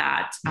ball on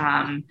that.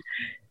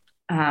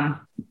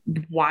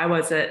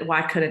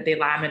 Why couldn't they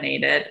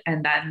laminate it?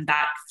 And then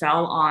that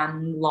fell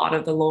on a lot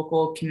of the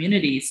local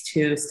communities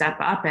to step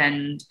up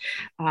and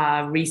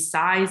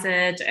resize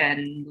it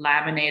and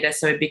laminate it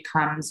so it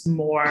becomes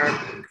more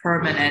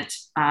permanent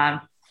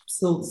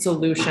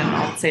solution.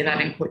 I'll say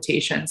that in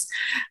quotations.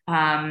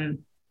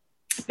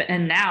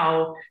 And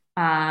now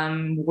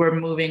we're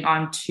moving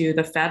on to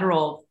the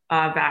federal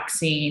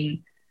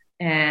vaccine,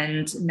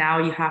 and now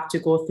you have to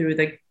go through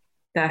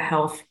the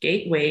Health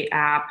Gateway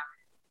app,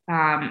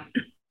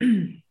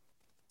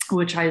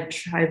 which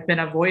I've been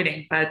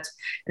avoiding, but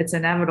it's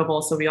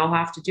inevitable. So we all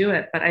have to do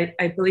it. But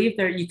I believe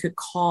that you could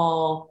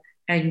call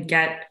and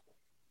get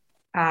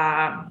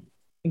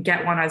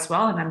one as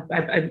well.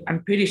 And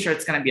I'm pretty sure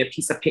it's going to be a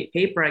piece of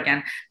paper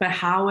again. But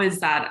how is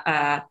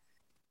that?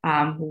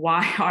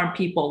 Why aren't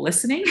people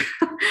listening?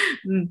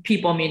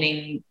 People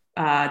meaning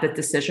the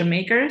decision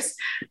makers.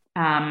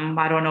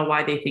 I don't know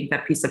why they think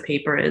that piece of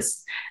paper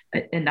is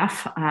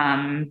enough.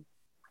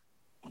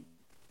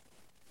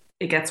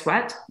 It gets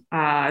wet.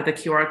 The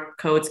QR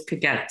codes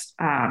could get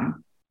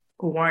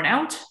worn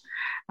out.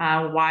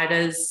 Why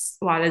does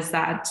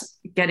that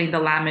getting the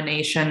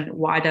lamination?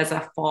 Why does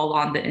that fall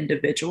on the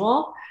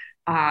individual?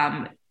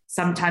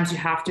 Sometimes you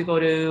have to go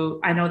to.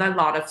 I know that a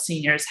lot of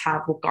seniors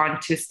have gone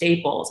to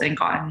Staples and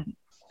gotten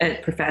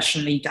it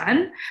professionally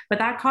done, but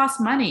that costs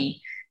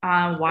money.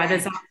 Why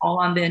does that fall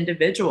on the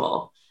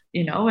individual?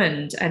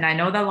 And I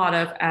know that a lot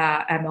of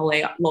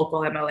local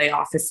MLA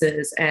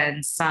offices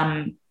and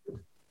some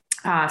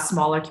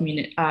smaller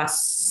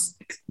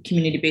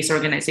community-based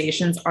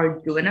organizations are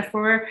doing it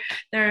for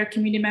their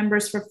community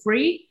members for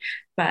free.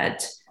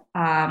 But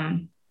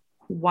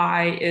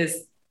why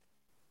is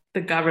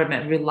the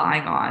government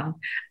relying on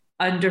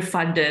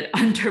underfunded,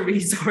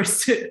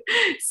 under-resourced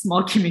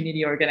small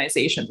community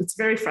organizations? It's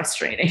very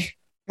frustrating.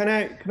 Can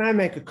I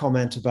make a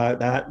comment about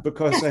that?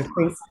 Because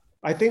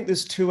I think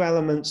there's two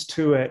elements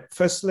to it.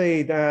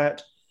 Firstly,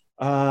 that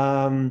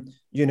I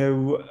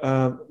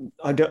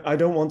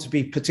don't want to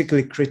be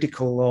particularly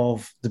critical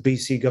of the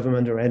BC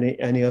government or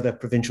any other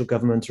provincial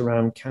government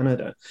around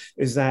Canada,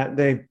 is that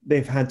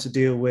they've had to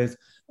deal with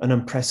an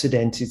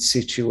unprecedented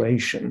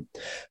situation.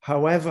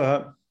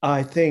 However,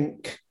 I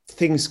think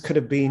things could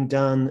have been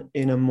done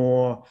in a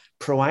more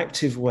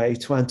proactive way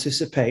to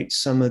anticipate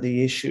some of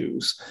the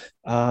issues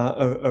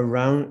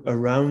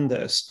around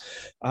this.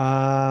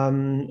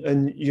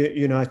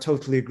 And I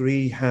totally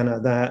agree, Hannah,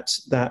 that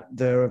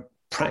there are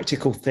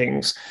practical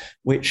things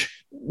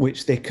which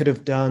they could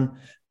have done.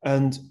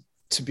 And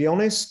to be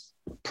honest,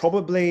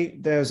 probably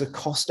there's a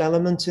cost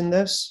element in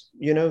this,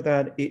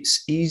 that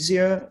it's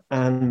easier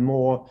and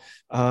more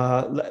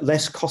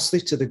less costly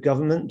to the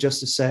government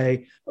just to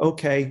say,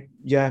 okay,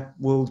 yeah,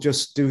 we'll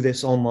just do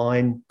this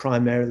online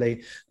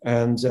primarily,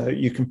 and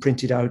you can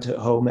print it out at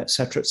home, et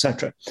cetera, et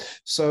cetera.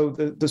 So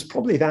there's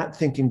probably that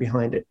thinking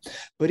behind it.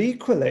 But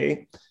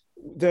equally,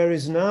 there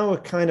is now a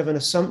kind of an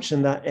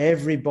assumption that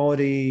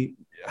everybody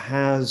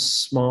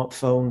has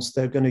smartphones,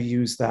 they're going to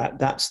use that.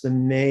 That's the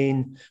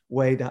main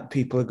way that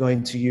people are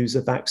going to use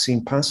a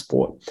vaccine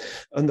passport.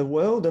 And the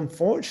world,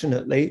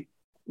 unfortunately,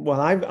 well,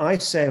 I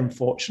say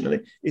unfortunately,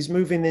 is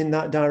moving in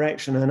that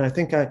direction. And I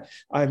think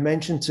I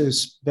mentioned to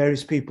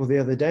various people the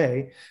other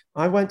day,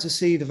 I went to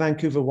see the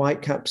Vancouver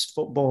Whitecaps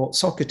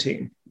soccer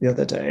team the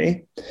other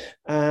day,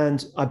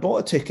 and I bought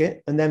a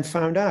ticket and then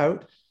found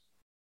out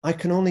I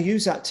can only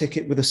use that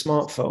ticket with a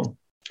smartphone.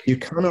 You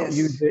cannot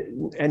use it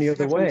any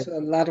other way. To a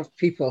lot of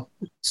people.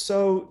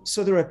 So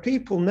there are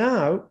people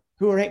now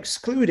who are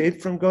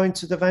excluded from going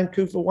to the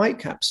Vancouver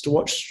Whitecaps to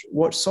watch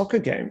soccer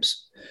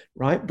games,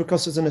 right?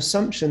 Because there's an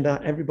assumption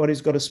that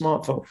everybody's got a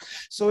smartphone.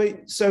 So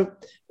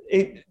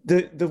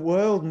the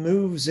world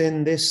moves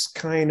in this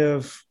kind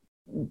of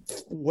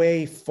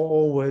way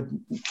forward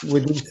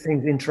with these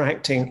things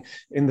interacting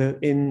in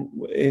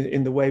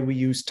the way we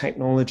use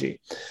technology,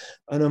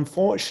 and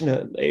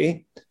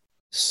unfortunately,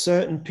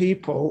 certain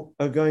people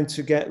are going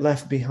to get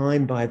left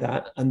behind by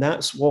that. And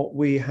that's what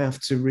we have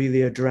to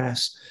really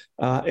address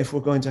if we're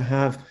going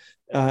to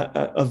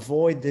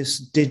avoid this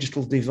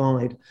digital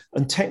divide.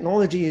 And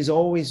technology is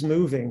always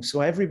moving. So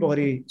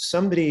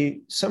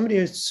somebody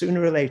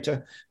sooner or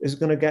later is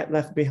going to get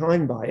left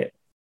behind by it.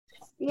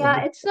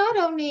 Yeah, it's not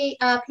only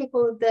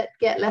people that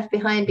get left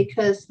behind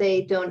because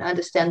they don't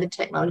understand the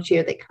technology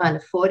or they can't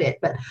afford it,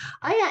 but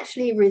I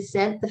actually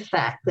resent the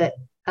fact that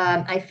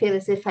I feel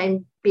as if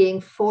I'm being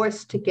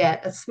forced to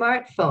get a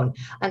smartphone,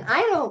 and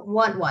I don't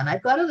want one.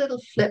 I've got a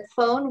little flip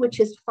phone, which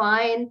is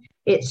fine.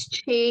 It's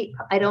cheap.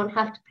 I don't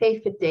have to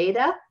pay for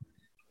data,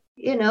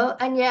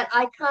 and yet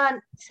I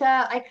can't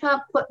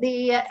put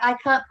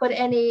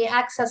any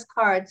access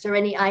cards or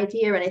any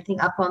ID or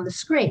anything up on the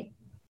screen.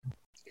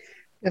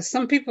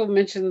 Some people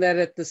mention that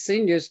at the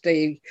seniors'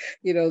 day,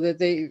 that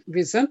they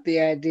resent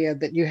the idea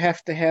that you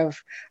have to have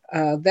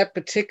that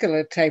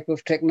particular type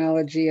of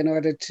technology in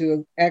order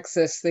to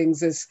access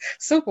things as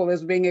simple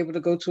as being able to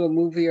go to a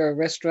movie or a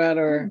restaurant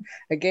or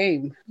a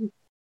game.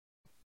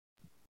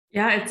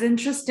 Yeah, it's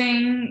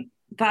interesting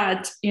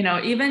that,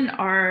 even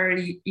our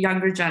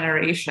younger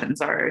generations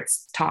are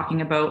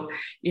talking about,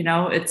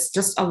 it's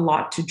just a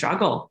lot to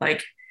juggle.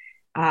 Like,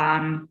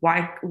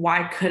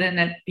 why couldn't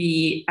it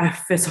be a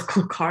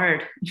physical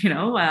card?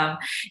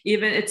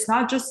 Even it's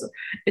not just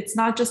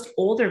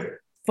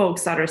older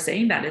folks that are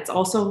saying that. It's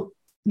also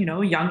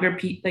younger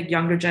people, like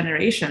younger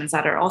generations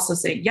that are also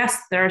saying,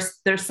 yes,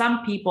 there's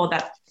some people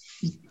that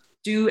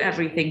do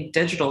everything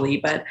digitally,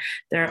 but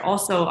there are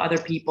also other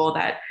people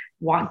that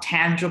want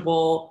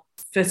tangible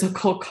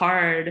physical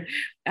card,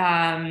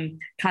 kind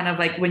of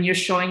like when you're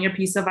showing your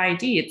piece of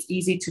ID, it's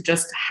easy to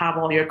just have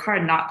all your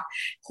card, not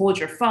hold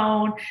your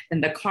phone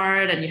and the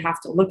card, and you have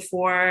to look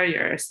for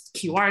your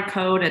QR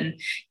code. And,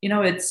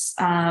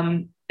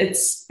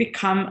 it's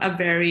become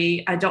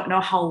I don't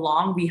know how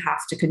long we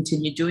have to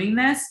continue doing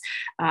this.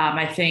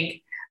 I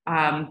think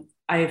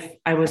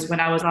when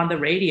I was on the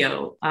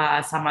radio,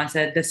 someone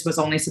said this was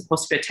only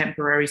supposed to be a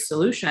temporary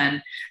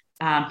solution,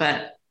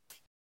 but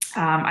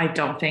I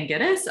don't think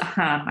it is.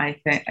 I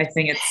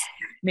think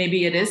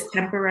maybe it is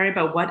temporary,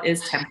 but what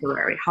is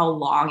temporary? How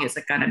long is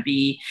it going to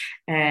be?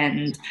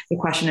 And the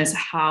question is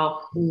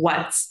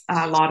what's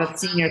a lot of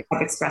seniors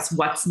have expressed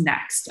what's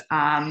next?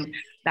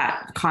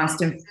 That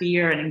constant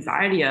fear and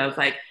anxiety of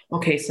like,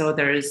 okay, so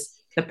there's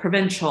the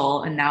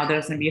provincial and now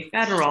there's going to be a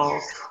federal.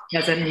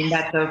 Doesn't mean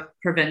that the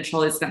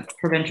provincial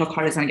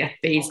card is going to get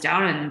phased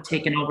out and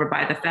taken over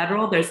by the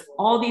federal. There's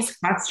all these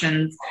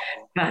questions,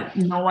 but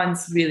no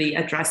one's really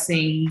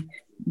addressing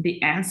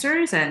the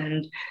answers.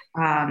 And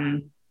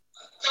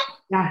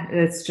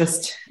it's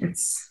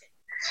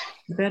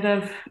a bit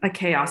of a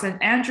chaos.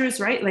 And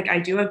Andrew's right. Like, I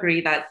do agree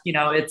that,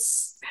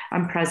 it's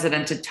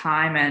unprecedented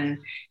time, and,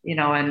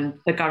 and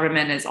the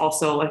government is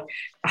also like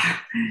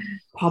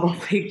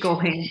probably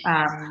going,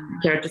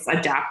 they're just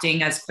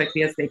adapting as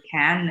quickly as they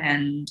can.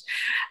 And,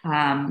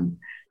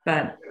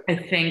 but I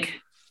think,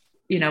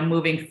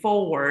 moving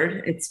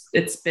forward,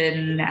 it's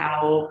been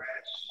now,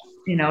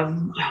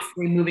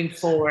 moving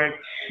forward,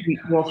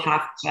 we'll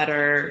have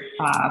better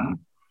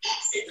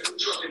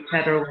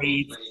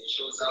ways.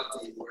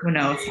 Who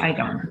knows? I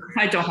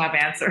don't have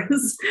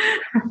answers.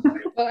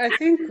 Well, I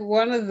think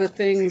one of the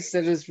things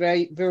that is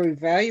very, very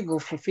valuable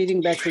for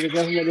feeding back to the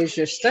government is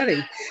your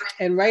study.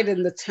 And right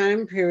in the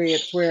time period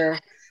where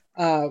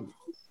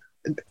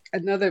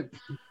another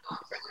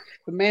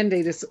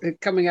mandate is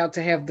coming out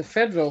to have the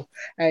federal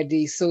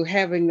ID. So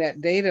having that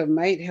data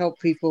might help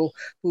people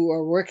who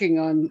are working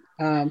on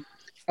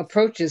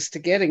approaches to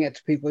getting it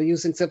to people,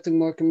 using something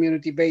more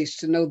community-based,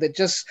 to know that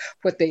just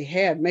what they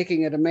had,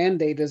 making it a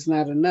mandate, is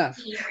not enough.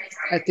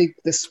 I think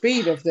the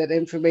speed of that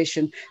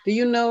information, do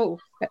you know,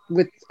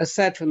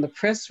 aside from the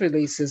press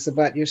releases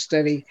about your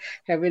study,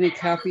 have any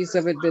copies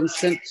of it been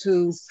sent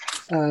to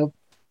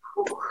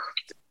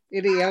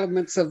any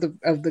elements of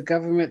the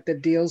government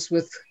that deals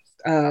with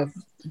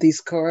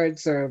these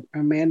cards or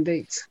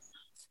mandates?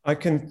 I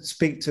can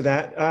speak to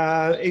that.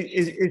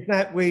 Is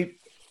that we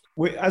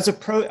as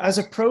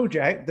a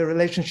project, the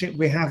relationship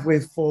we have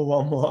with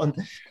 411,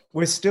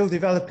 we're still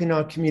developing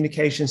our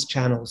communications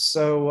channels.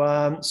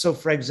 So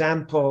for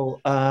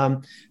example,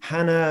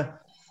 Hannah,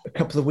 a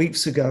couple of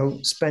weeks ago,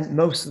 spent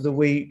most of the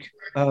week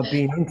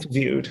being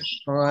interviewed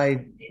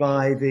by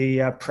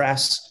the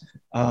press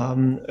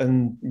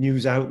and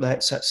news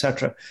outlets,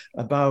 etc.,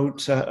 about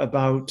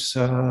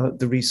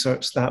the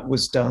research that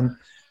was done.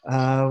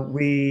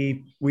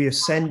 We are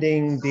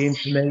sending the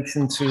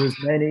information to as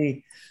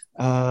many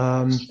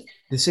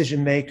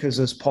decision makers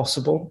as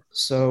possible.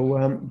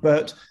 So,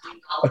 but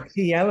a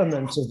key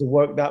element of the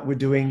work that we're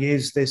doing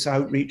is this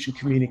outreach and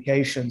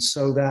communication,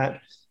 so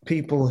that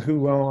people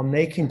who are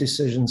making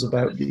decisions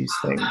about these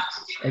things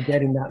are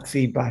getting that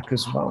feedback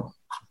as well.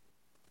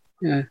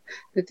 Yeah,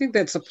 I think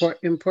that's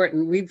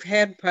important. We've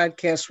had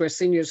podcasts where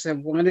seniors have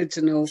wanted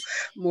to know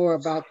more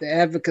about the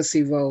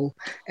advocacy role,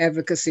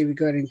 advocacy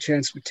regarding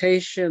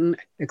transportation,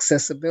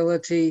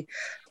 accessibility,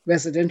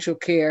 residential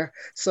care.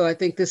 So I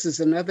think this is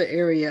another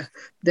area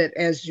that,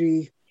 as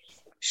you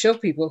show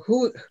people,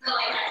 whose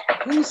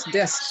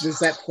desk does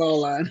that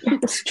fall on?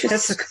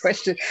 That's a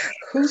question.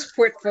 Whose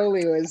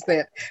portfolio is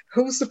that?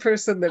 Who's the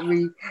person that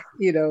we,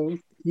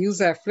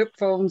 use our flip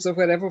phones or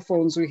whatever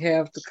phones we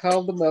have to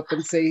call them up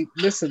and say,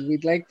 listen,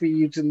 we'd like for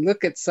you to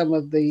look at some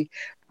of the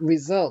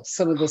results,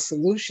 some of the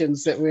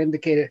solutions that were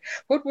indicated.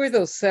 What were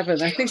those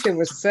 7? I think there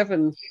were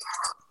 7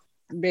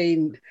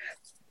 main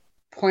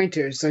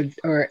pointers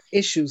or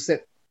issues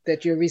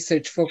that your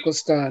research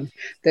focused on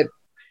that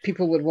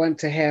people would want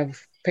to have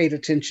paid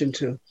attention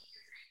to.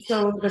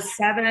 So the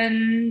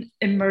 7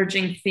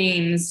 emerging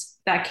themes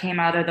that came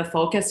out of the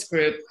focus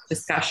group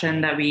discussion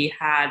that we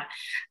had,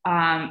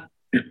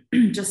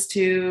 just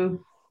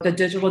to the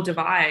digital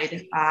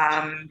divide,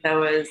 there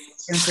was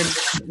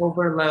information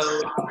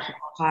overload,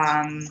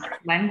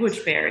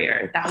 language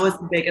barrier. That was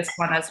the biggest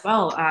one as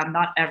well.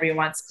 Not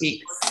everyone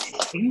speaks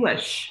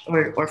English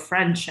or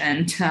French,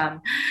 and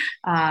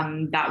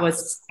that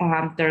was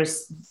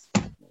there's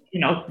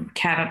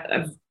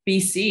Canada,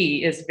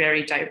 BC is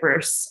very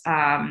diverse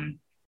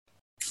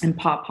in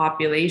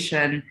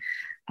population.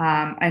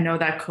 I know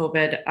that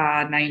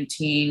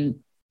COVID-19,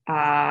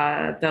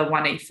 the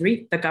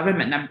 183, the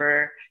government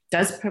number,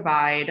 does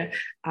provide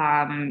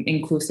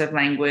inclusive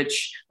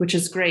language, which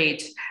is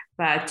great,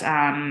 but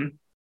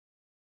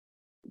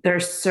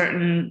there's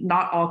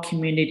not all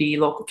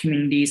local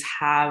communities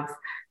have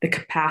the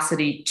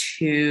capacity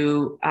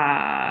to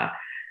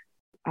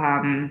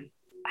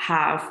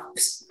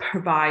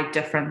provide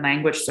different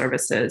language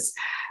services.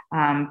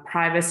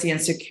 Privacy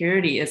and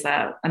security is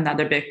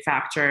another big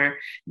factor.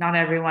 Not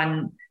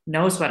everyone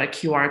knows what a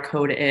QR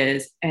code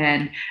is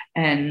and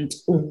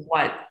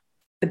what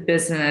the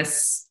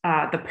business,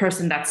 the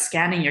person that's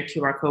scanning your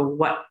QR code,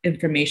 what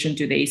information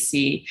do they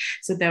see?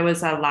 So there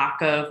was a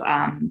lack of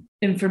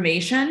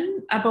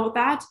information about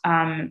that.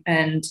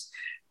 And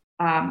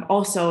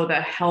also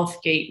the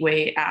Health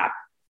Gateway app,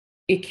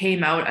 it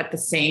came out at the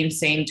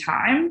same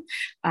time.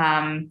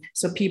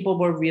 So people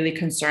were really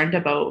concerned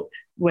about,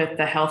 with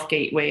the Health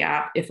Gateway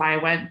app, if I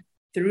went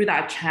through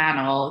that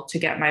channel to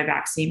get my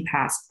vaccine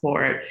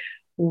passport,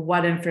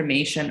 what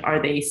information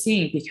are they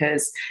seeing?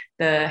 Because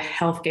the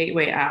Health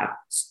Gateway app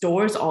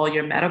stores all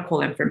your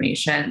medical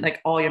information,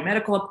 like all your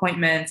medical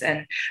appointments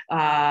and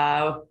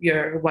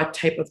what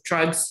type of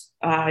drugs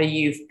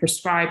you've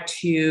prescribed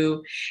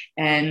to.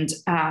 And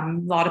a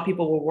lot of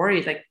people were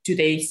worried, like, do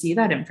they see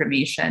that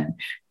information?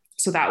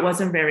 So that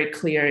wasn't very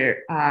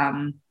clear.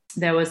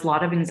 There was a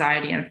lot of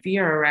anxiety and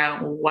fear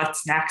around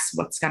what's next,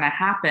 what's going to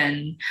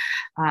happen.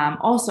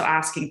 Also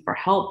asking for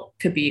help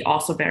could be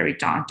also very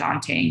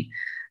daunting.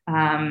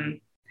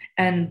 And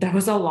there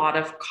was a lot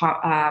of,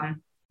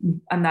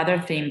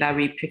 another thing that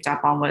we picked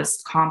up on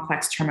was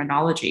complex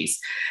terminologies.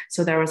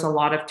 So there was a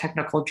lot of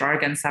technical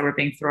jargons that were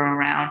being thrown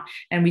around,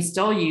 and we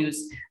still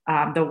use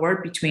the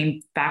word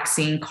between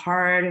vaccine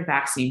card,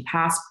 vaccine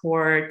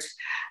passport,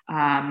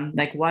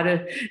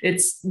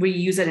 we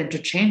use it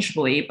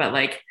interchangeably, but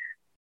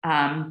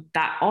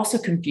that also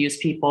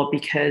confused people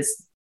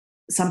because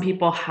some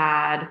people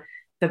had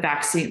the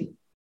vaccine.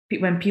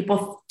 When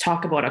people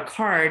talk about a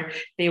card,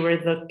 they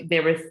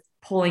were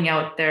pulling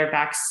out their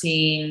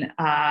vaccine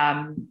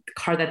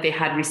card that they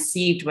had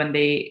received when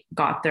they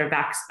got their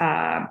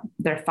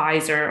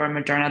Pfizer or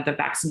Moderna, the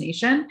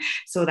vaccination,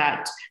 so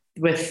that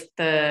with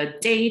the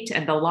date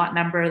and the lot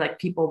number, like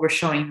people were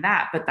showing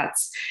that. But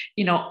that's,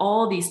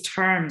 all these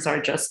terms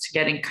are just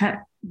getting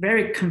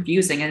very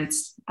confusing.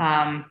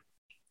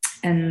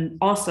 And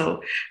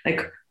also,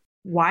 like,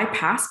 why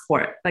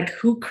passport? Like,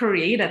 who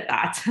created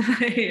that?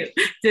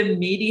 Did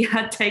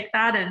media take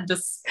that and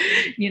just,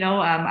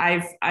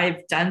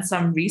 I've done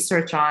some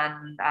research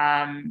on,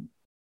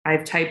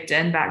 I've typed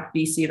in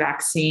BC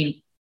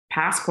vaccine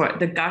passport.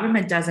 The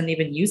government doesn't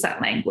even use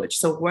that language.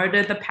 So where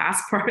did the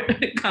passport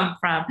come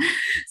from?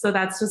 So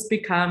that's just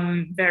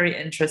become very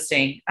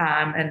interesting.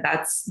 And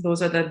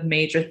those are the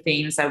major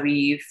themes that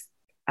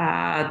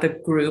the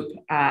group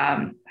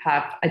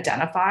have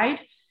identified.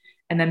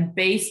 And then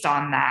based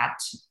on that,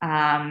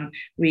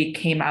 we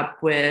came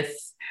up with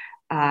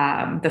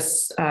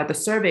the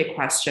survey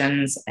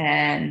questions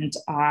and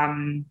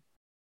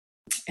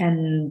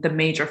the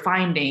major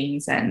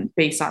findings. And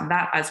based on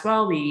that as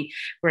well, we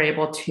were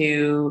able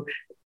to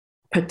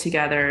put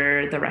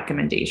together the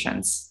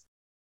recommendations.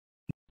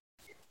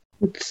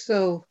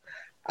 So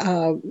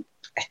I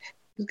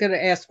was going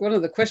to ask, one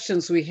of the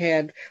questions we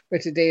had for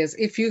today is,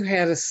 if you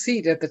had a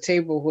seat at the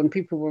table when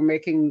people were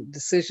making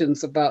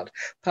decisions about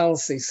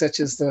policies such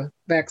as the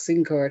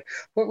vaccine card,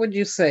 what would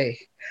you say?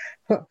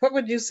 What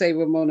would you say,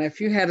 Ramona,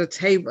 if you had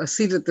a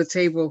seat at the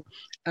table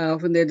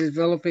when they're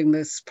developing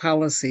this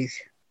policy?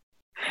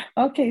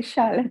 Okay,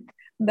 Charlotte,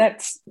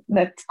 that's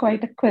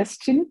quite a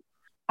question.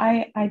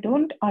 I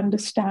don't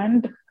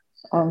understand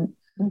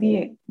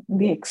the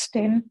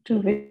extent to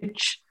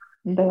which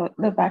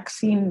the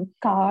vaccine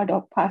card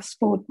or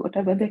passport,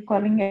 whatever they're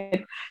calling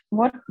it,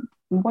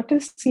 what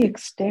is the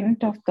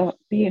extent of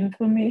the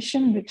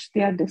information which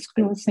they are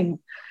disclosing?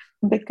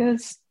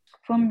 Because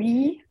for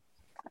me,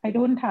 I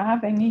don't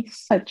have any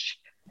such,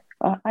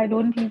 I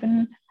don't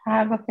even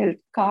have a health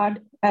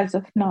card as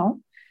of now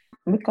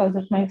because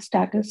of my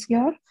status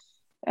here.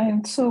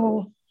 And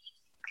so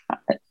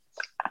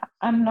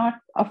I'm not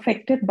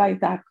affected by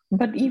that.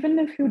 But even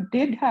if you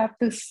did have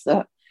this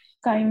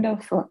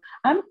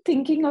I'm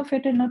thinking of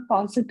it in a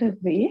positive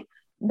way,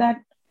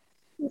 that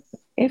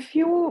if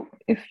you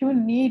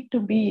need to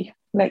be,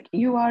 like,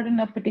 you are in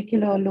a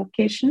particular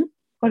location,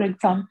 for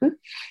example,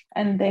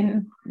 and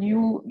then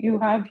you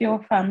have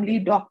your family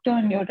doctor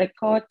and your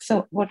records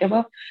or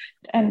whatever,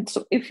 and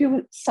so if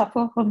you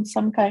suffer from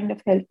some kind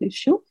of health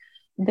issue,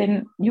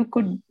 then you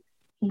could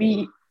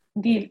be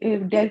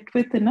dealt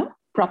with in a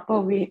proper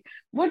way.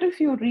 What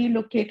if you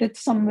relocated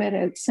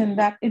somewhere else and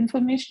that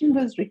information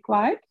was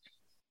required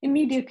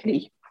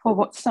immediately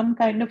for some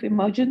kind of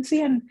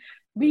emergency? And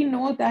we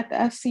know that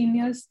as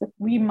seniors, that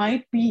we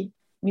might be,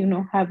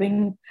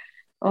 having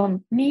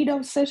need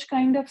of such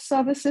kind of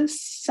services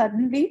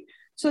suddenly.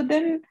 So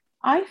then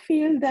I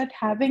feel that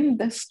having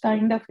this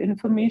kind of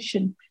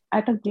information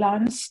at a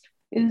glance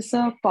is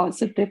a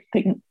positive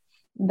thing,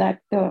 that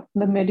the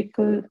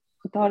medical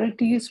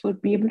authorities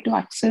would be able to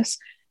access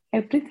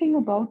everything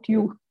about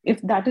you.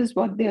 If that is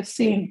what they're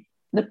saying,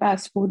 the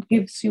passport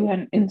gives you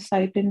an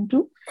insight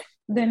into,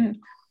 then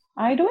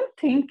I don't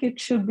think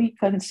it should be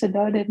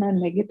considered in a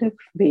negative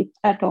way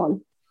at all.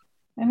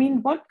 I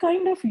mean, what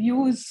kind of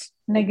use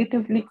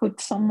negatively could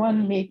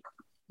someone make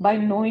by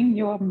knowing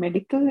your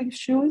medical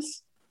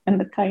issues and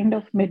the kind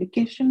of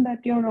medication that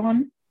you're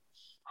on?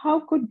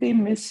 How could they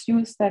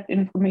misuse that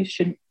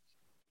information?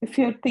 If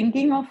you're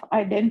thinking of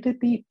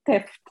identity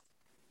theft,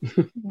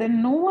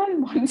 then no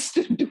one wants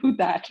to do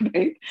that,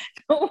 right?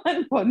 No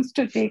one wants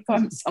to take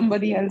on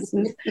somebody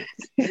else's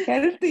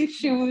health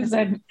issues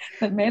and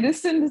the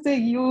medicines they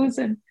use.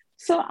 And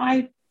so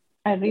I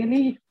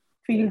really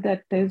feel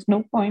that there's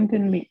no point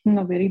in making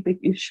a very big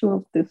issue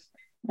of this.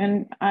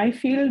 And I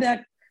feel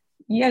that,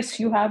 yes,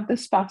 you have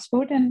this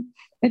passport and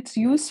it's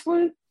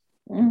useful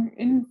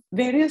in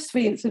various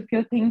ways. If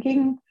you're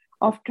thinking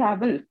of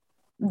travel,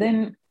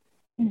 then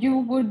you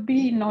would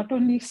be not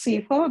only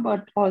safer,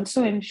 but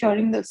also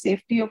ensuring the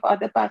safety of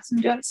other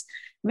passengers.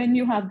 When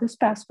you have this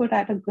passport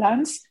at a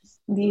glance,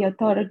 the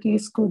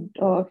authorities could,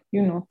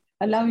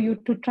 allow you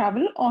to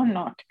travel or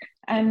not.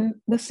 And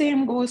the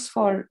same goes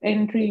for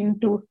entry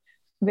into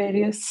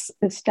various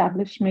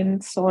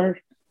establishments or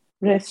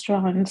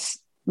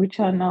restaurants, which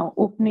are now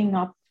opening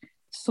up.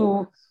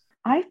 So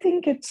I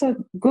think it's a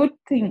good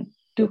thing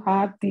to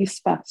have these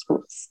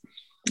passports.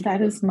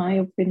 That is my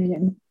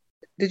opinion.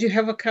 Did you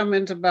have a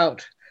comment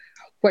about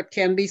what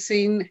can be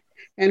seen,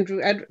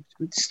 Andrew?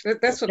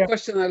 That's a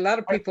question a lot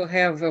of people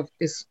have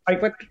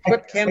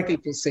what can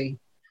people see?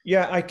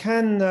 Yeah, I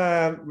can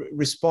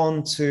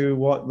respond to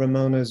what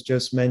Ramona's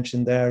just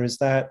mentioned there, is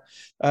that,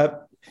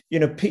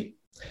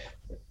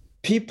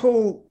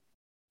 people,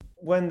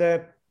 when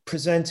they're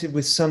presented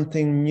with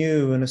something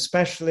new, and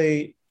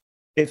especially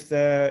if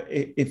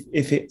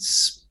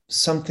it's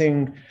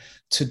something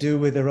to do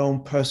with their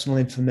own personal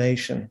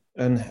information,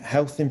 and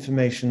health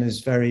information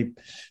is very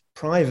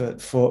private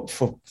for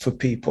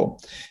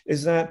people,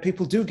 is that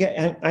people do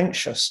get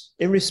anxious,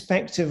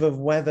 irrespective of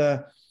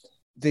whether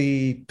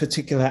the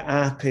particular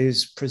app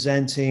is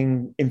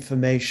presenting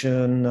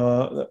information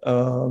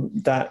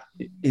that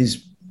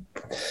is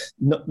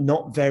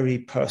not very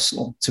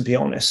personal, to be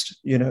honest.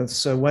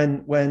 So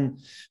when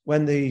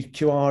the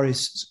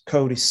QR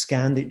code is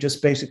scanned, it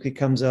just basically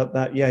comes up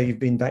that, yeah, you've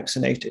been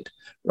vaccinated,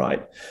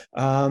 right?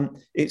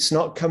 It's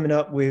not coming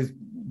up with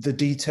the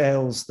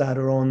details that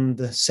are on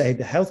the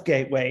Health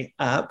Gateway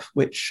app,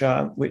 which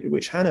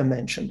Hannah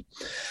mentioned.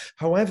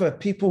 However,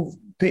 people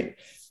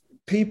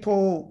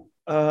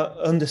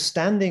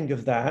understanding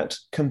of that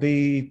can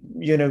be,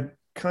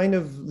 kind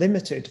of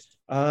limited.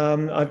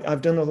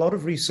 I've done a lot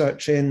of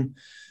research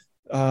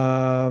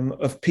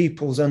of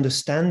people's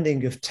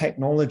understanding of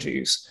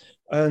technologies,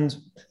 and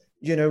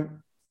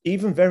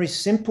even very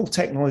simple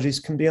technologies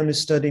can be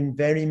understood in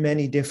very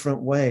many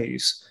different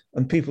ways,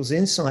 and people's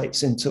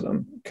insights into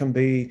them can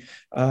be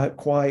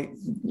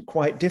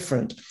quite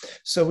different.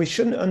 So we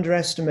shouldn't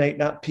underestimate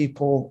that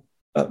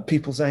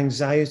people's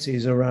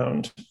anxieties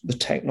around the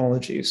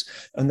technologies,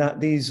 and that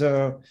these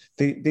are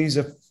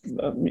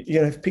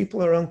if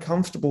people are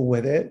uncomfortable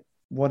with it,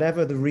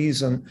 whatever the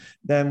reason,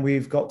 then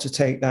we've got to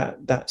take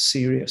that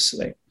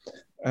seriously.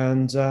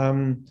 And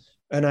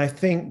I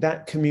think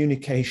that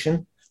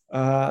communication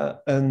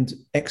and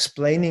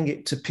explaining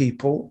it to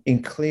people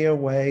in clear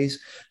ways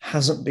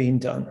hasn't been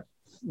done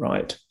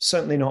right.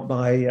 Certainly not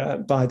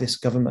by this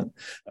government.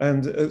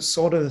 And it's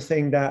sort of the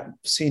thing that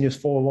Seniors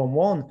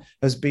 411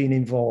 has been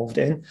involved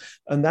in.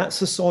 And that's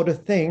the sort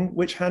of thing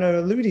which Hannah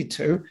alluded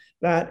to,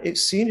 that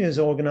it's seniors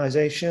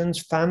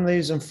organizations,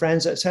 families and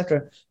friends,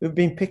 etc., who've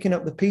been picking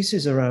up the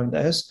pieces around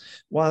this,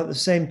 while at the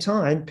same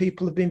time,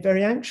 people have been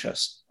very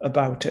anxious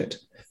about it.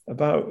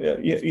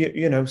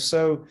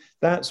 So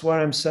that's where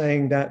I'm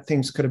saying that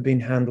things could have been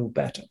handled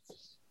better.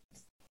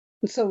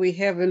 So we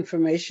have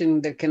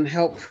information that can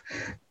help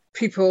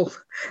people,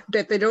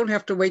 that they don't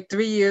have to wait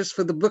 3 years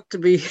for the book to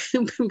be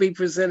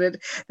presented,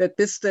 that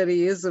this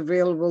study is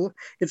available.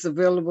 It's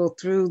available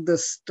through the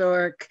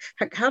STAR.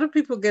 How do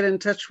people get in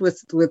touch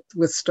with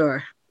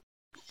STAR?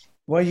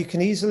 Well, you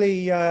can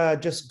easily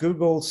just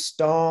Google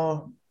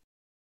STAR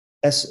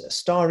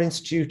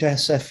Institute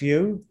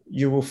SFU.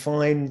 You will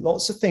find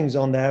lots of things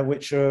on there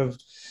which are of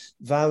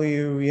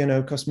value,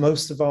 because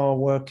most of our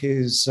work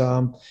is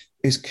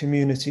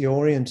community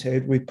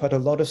oriented. We put a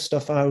lot of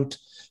stuff out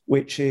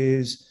which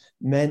is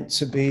meant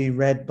to be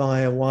read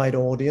by a wide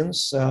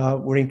audience.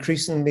 We're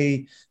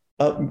increasingly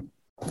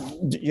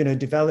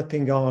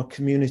developing our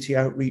community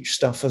outreach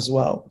stuff as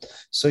well.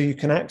 So you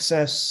can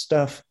access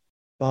stuff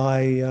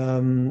by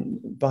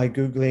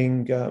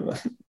Googling,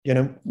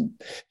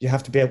 you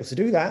have to be able to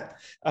do that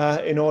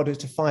in order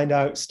to find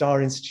out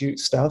STAR Institute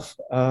stuff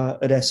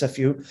at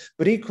SFU.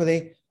 But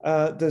equally,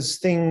 there's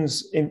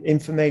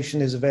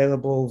information is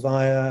available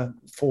via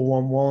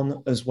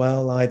 411 as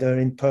well, either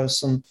in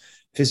person,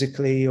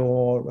 physically,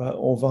 or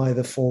via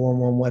the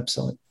 411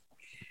 website.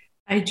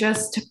 I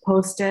just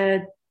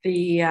posted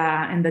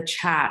in the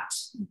chat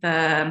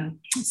the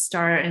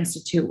STAR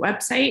Institute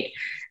website,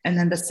 and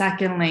then the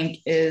second link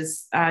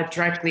is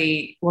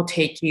directly will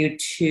take you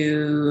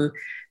to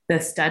the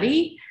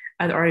study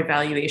or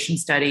evaluation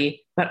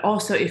study. But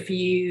also, if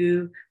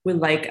you would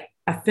like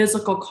a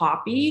physical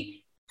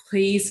copy,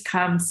 please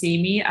come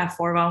see me at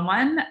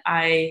 411.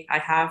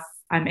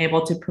 I'm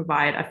able to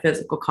provide a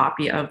physical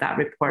copy of that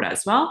report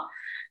as well.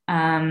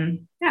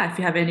 If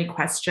you have any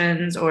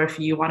questions or if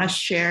you want to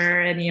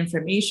share any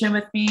information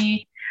with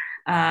me,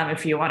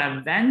 If you want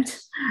to vent,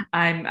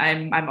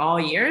 I'm all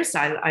ears.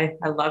 I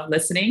love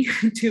listening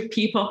to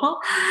people.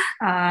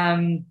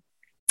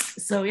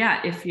 So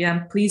yeah, if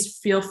please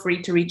feel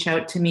free to reach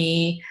out to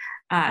me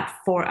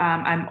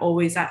I'm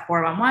always at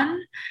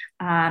 411.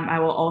 I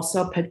will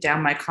also put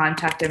down my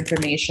contact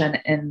information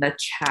in the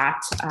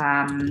chat.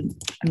 I'm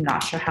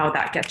not sure how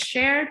that gets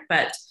shared,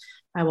 but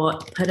I will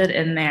put it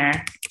in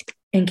there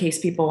in case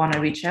people want to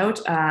reach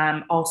out.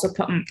 I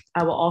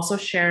will also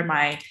share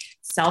my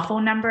cell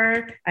phone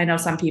number. I know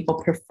some people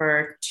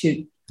prefer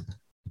to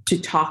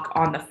talk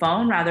on the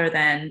phone rather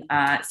than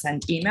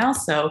send emails.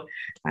 So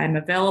I'm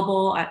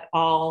available at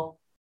all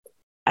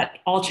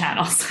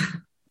channels.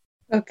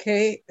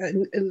 Okay,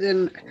 and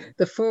then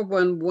the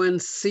 411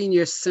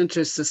 Senior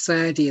Center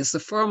Society is the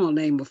formal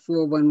name of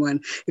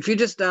 411. If you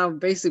just dial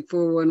basic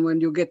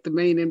 411, you'll get the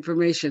main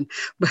information,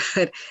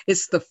 but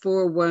it's the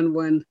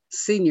 411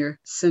 Senior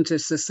Center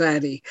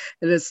Society,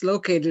 and it's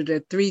located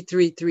at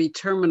 333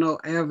 Terminal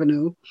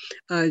Avenue.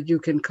 You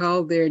can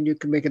call there and you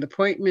can make an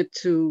appointment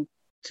to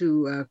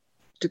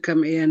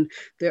come in.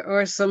 There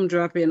are some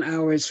drop-in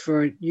hours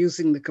for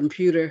using the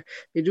computer.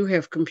 They do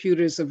have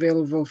computers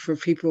available for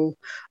people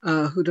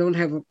who don't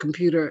have a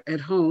computer at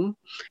home.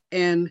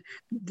 And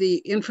the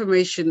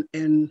information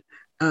and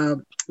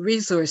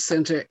resource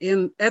center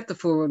at the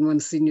 411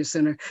 Senior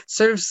Center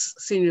serves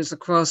seniors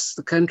across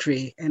the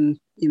country, and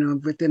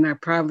within our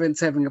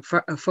province, having a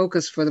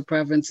focus for the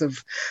province of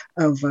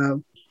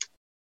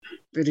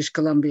British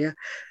Columbia.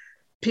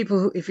 People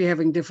who, if you're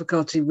having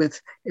difficulty with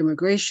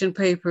immigration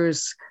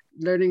papers,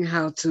 learning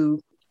how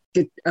to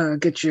get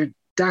your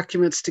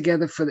documents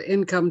together for the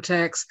income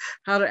tax,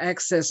 how to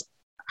access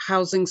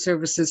housing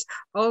services,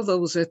 all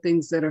those are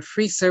things that are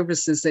free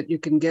services that you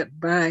can get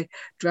by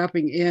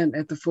dropping in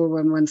at the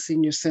 411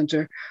 Senior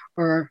Center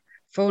or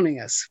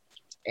phoning us.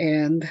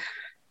 And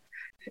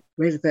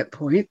right at that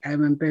point,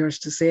 I'm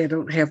embarrassed to say I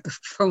don't have the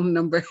phone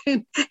number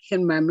in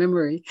my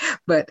memory,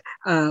 but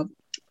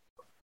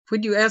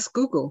when you ask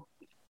Google,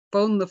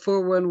 phone the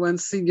 411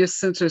 Senior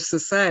Center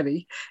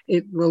Society,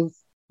 it will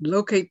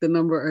locate the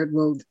number, or it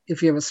will,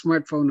 if you have a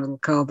smartphone, it'll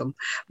call them.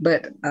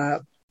 But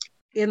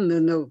in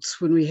the notes,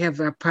 when we have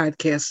our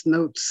podcast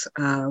notes,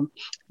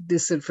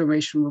 this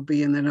information will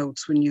be in the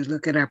notes when you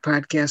look at our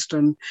podcast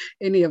on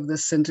any of the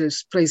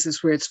centers,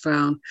 places where it's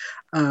found,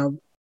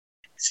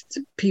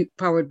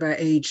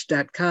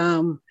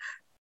 poweredbyage.com,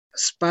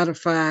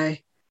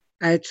 Spotify,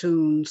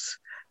 iTunes,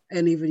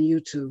 and even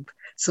YouTube.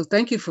 So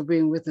thank you for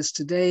being with us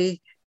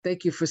today.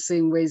 Thank you for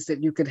seeing ways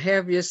that you could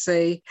have your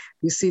say.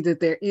 You see that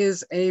there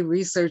is a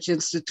research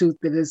institute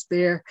that is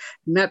there,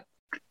 not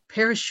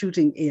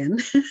parachuting in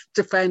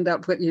to find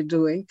out what you're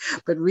doing,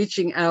 but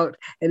reaching out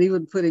and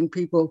even putting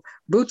people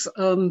boots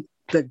on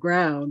the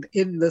ground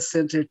in the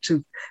center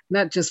to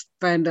not just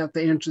find out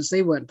the answers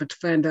they want, but to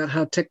find out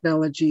how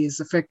technology is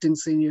affecting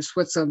seniors,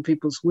 what's on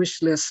people's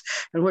wish lists,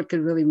 and what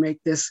can really make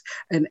this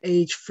an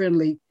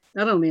age-friendly,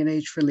 not only an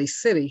age-friendly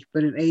city,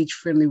 but an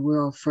age-friendly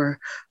world for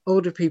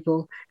older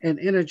people and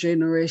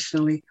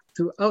intergenerationally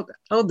throughout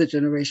all the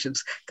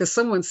generations. Because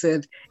someone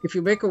said, if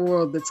you make a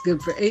world that's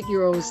good for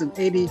 8-year-olds and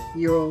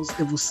 80-year-olds,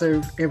 it will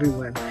serve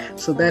everyone.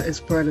 So that is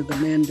part of the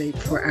mandate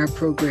for our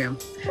program.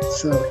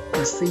 So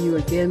I'll see you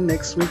again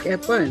next week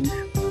at 1.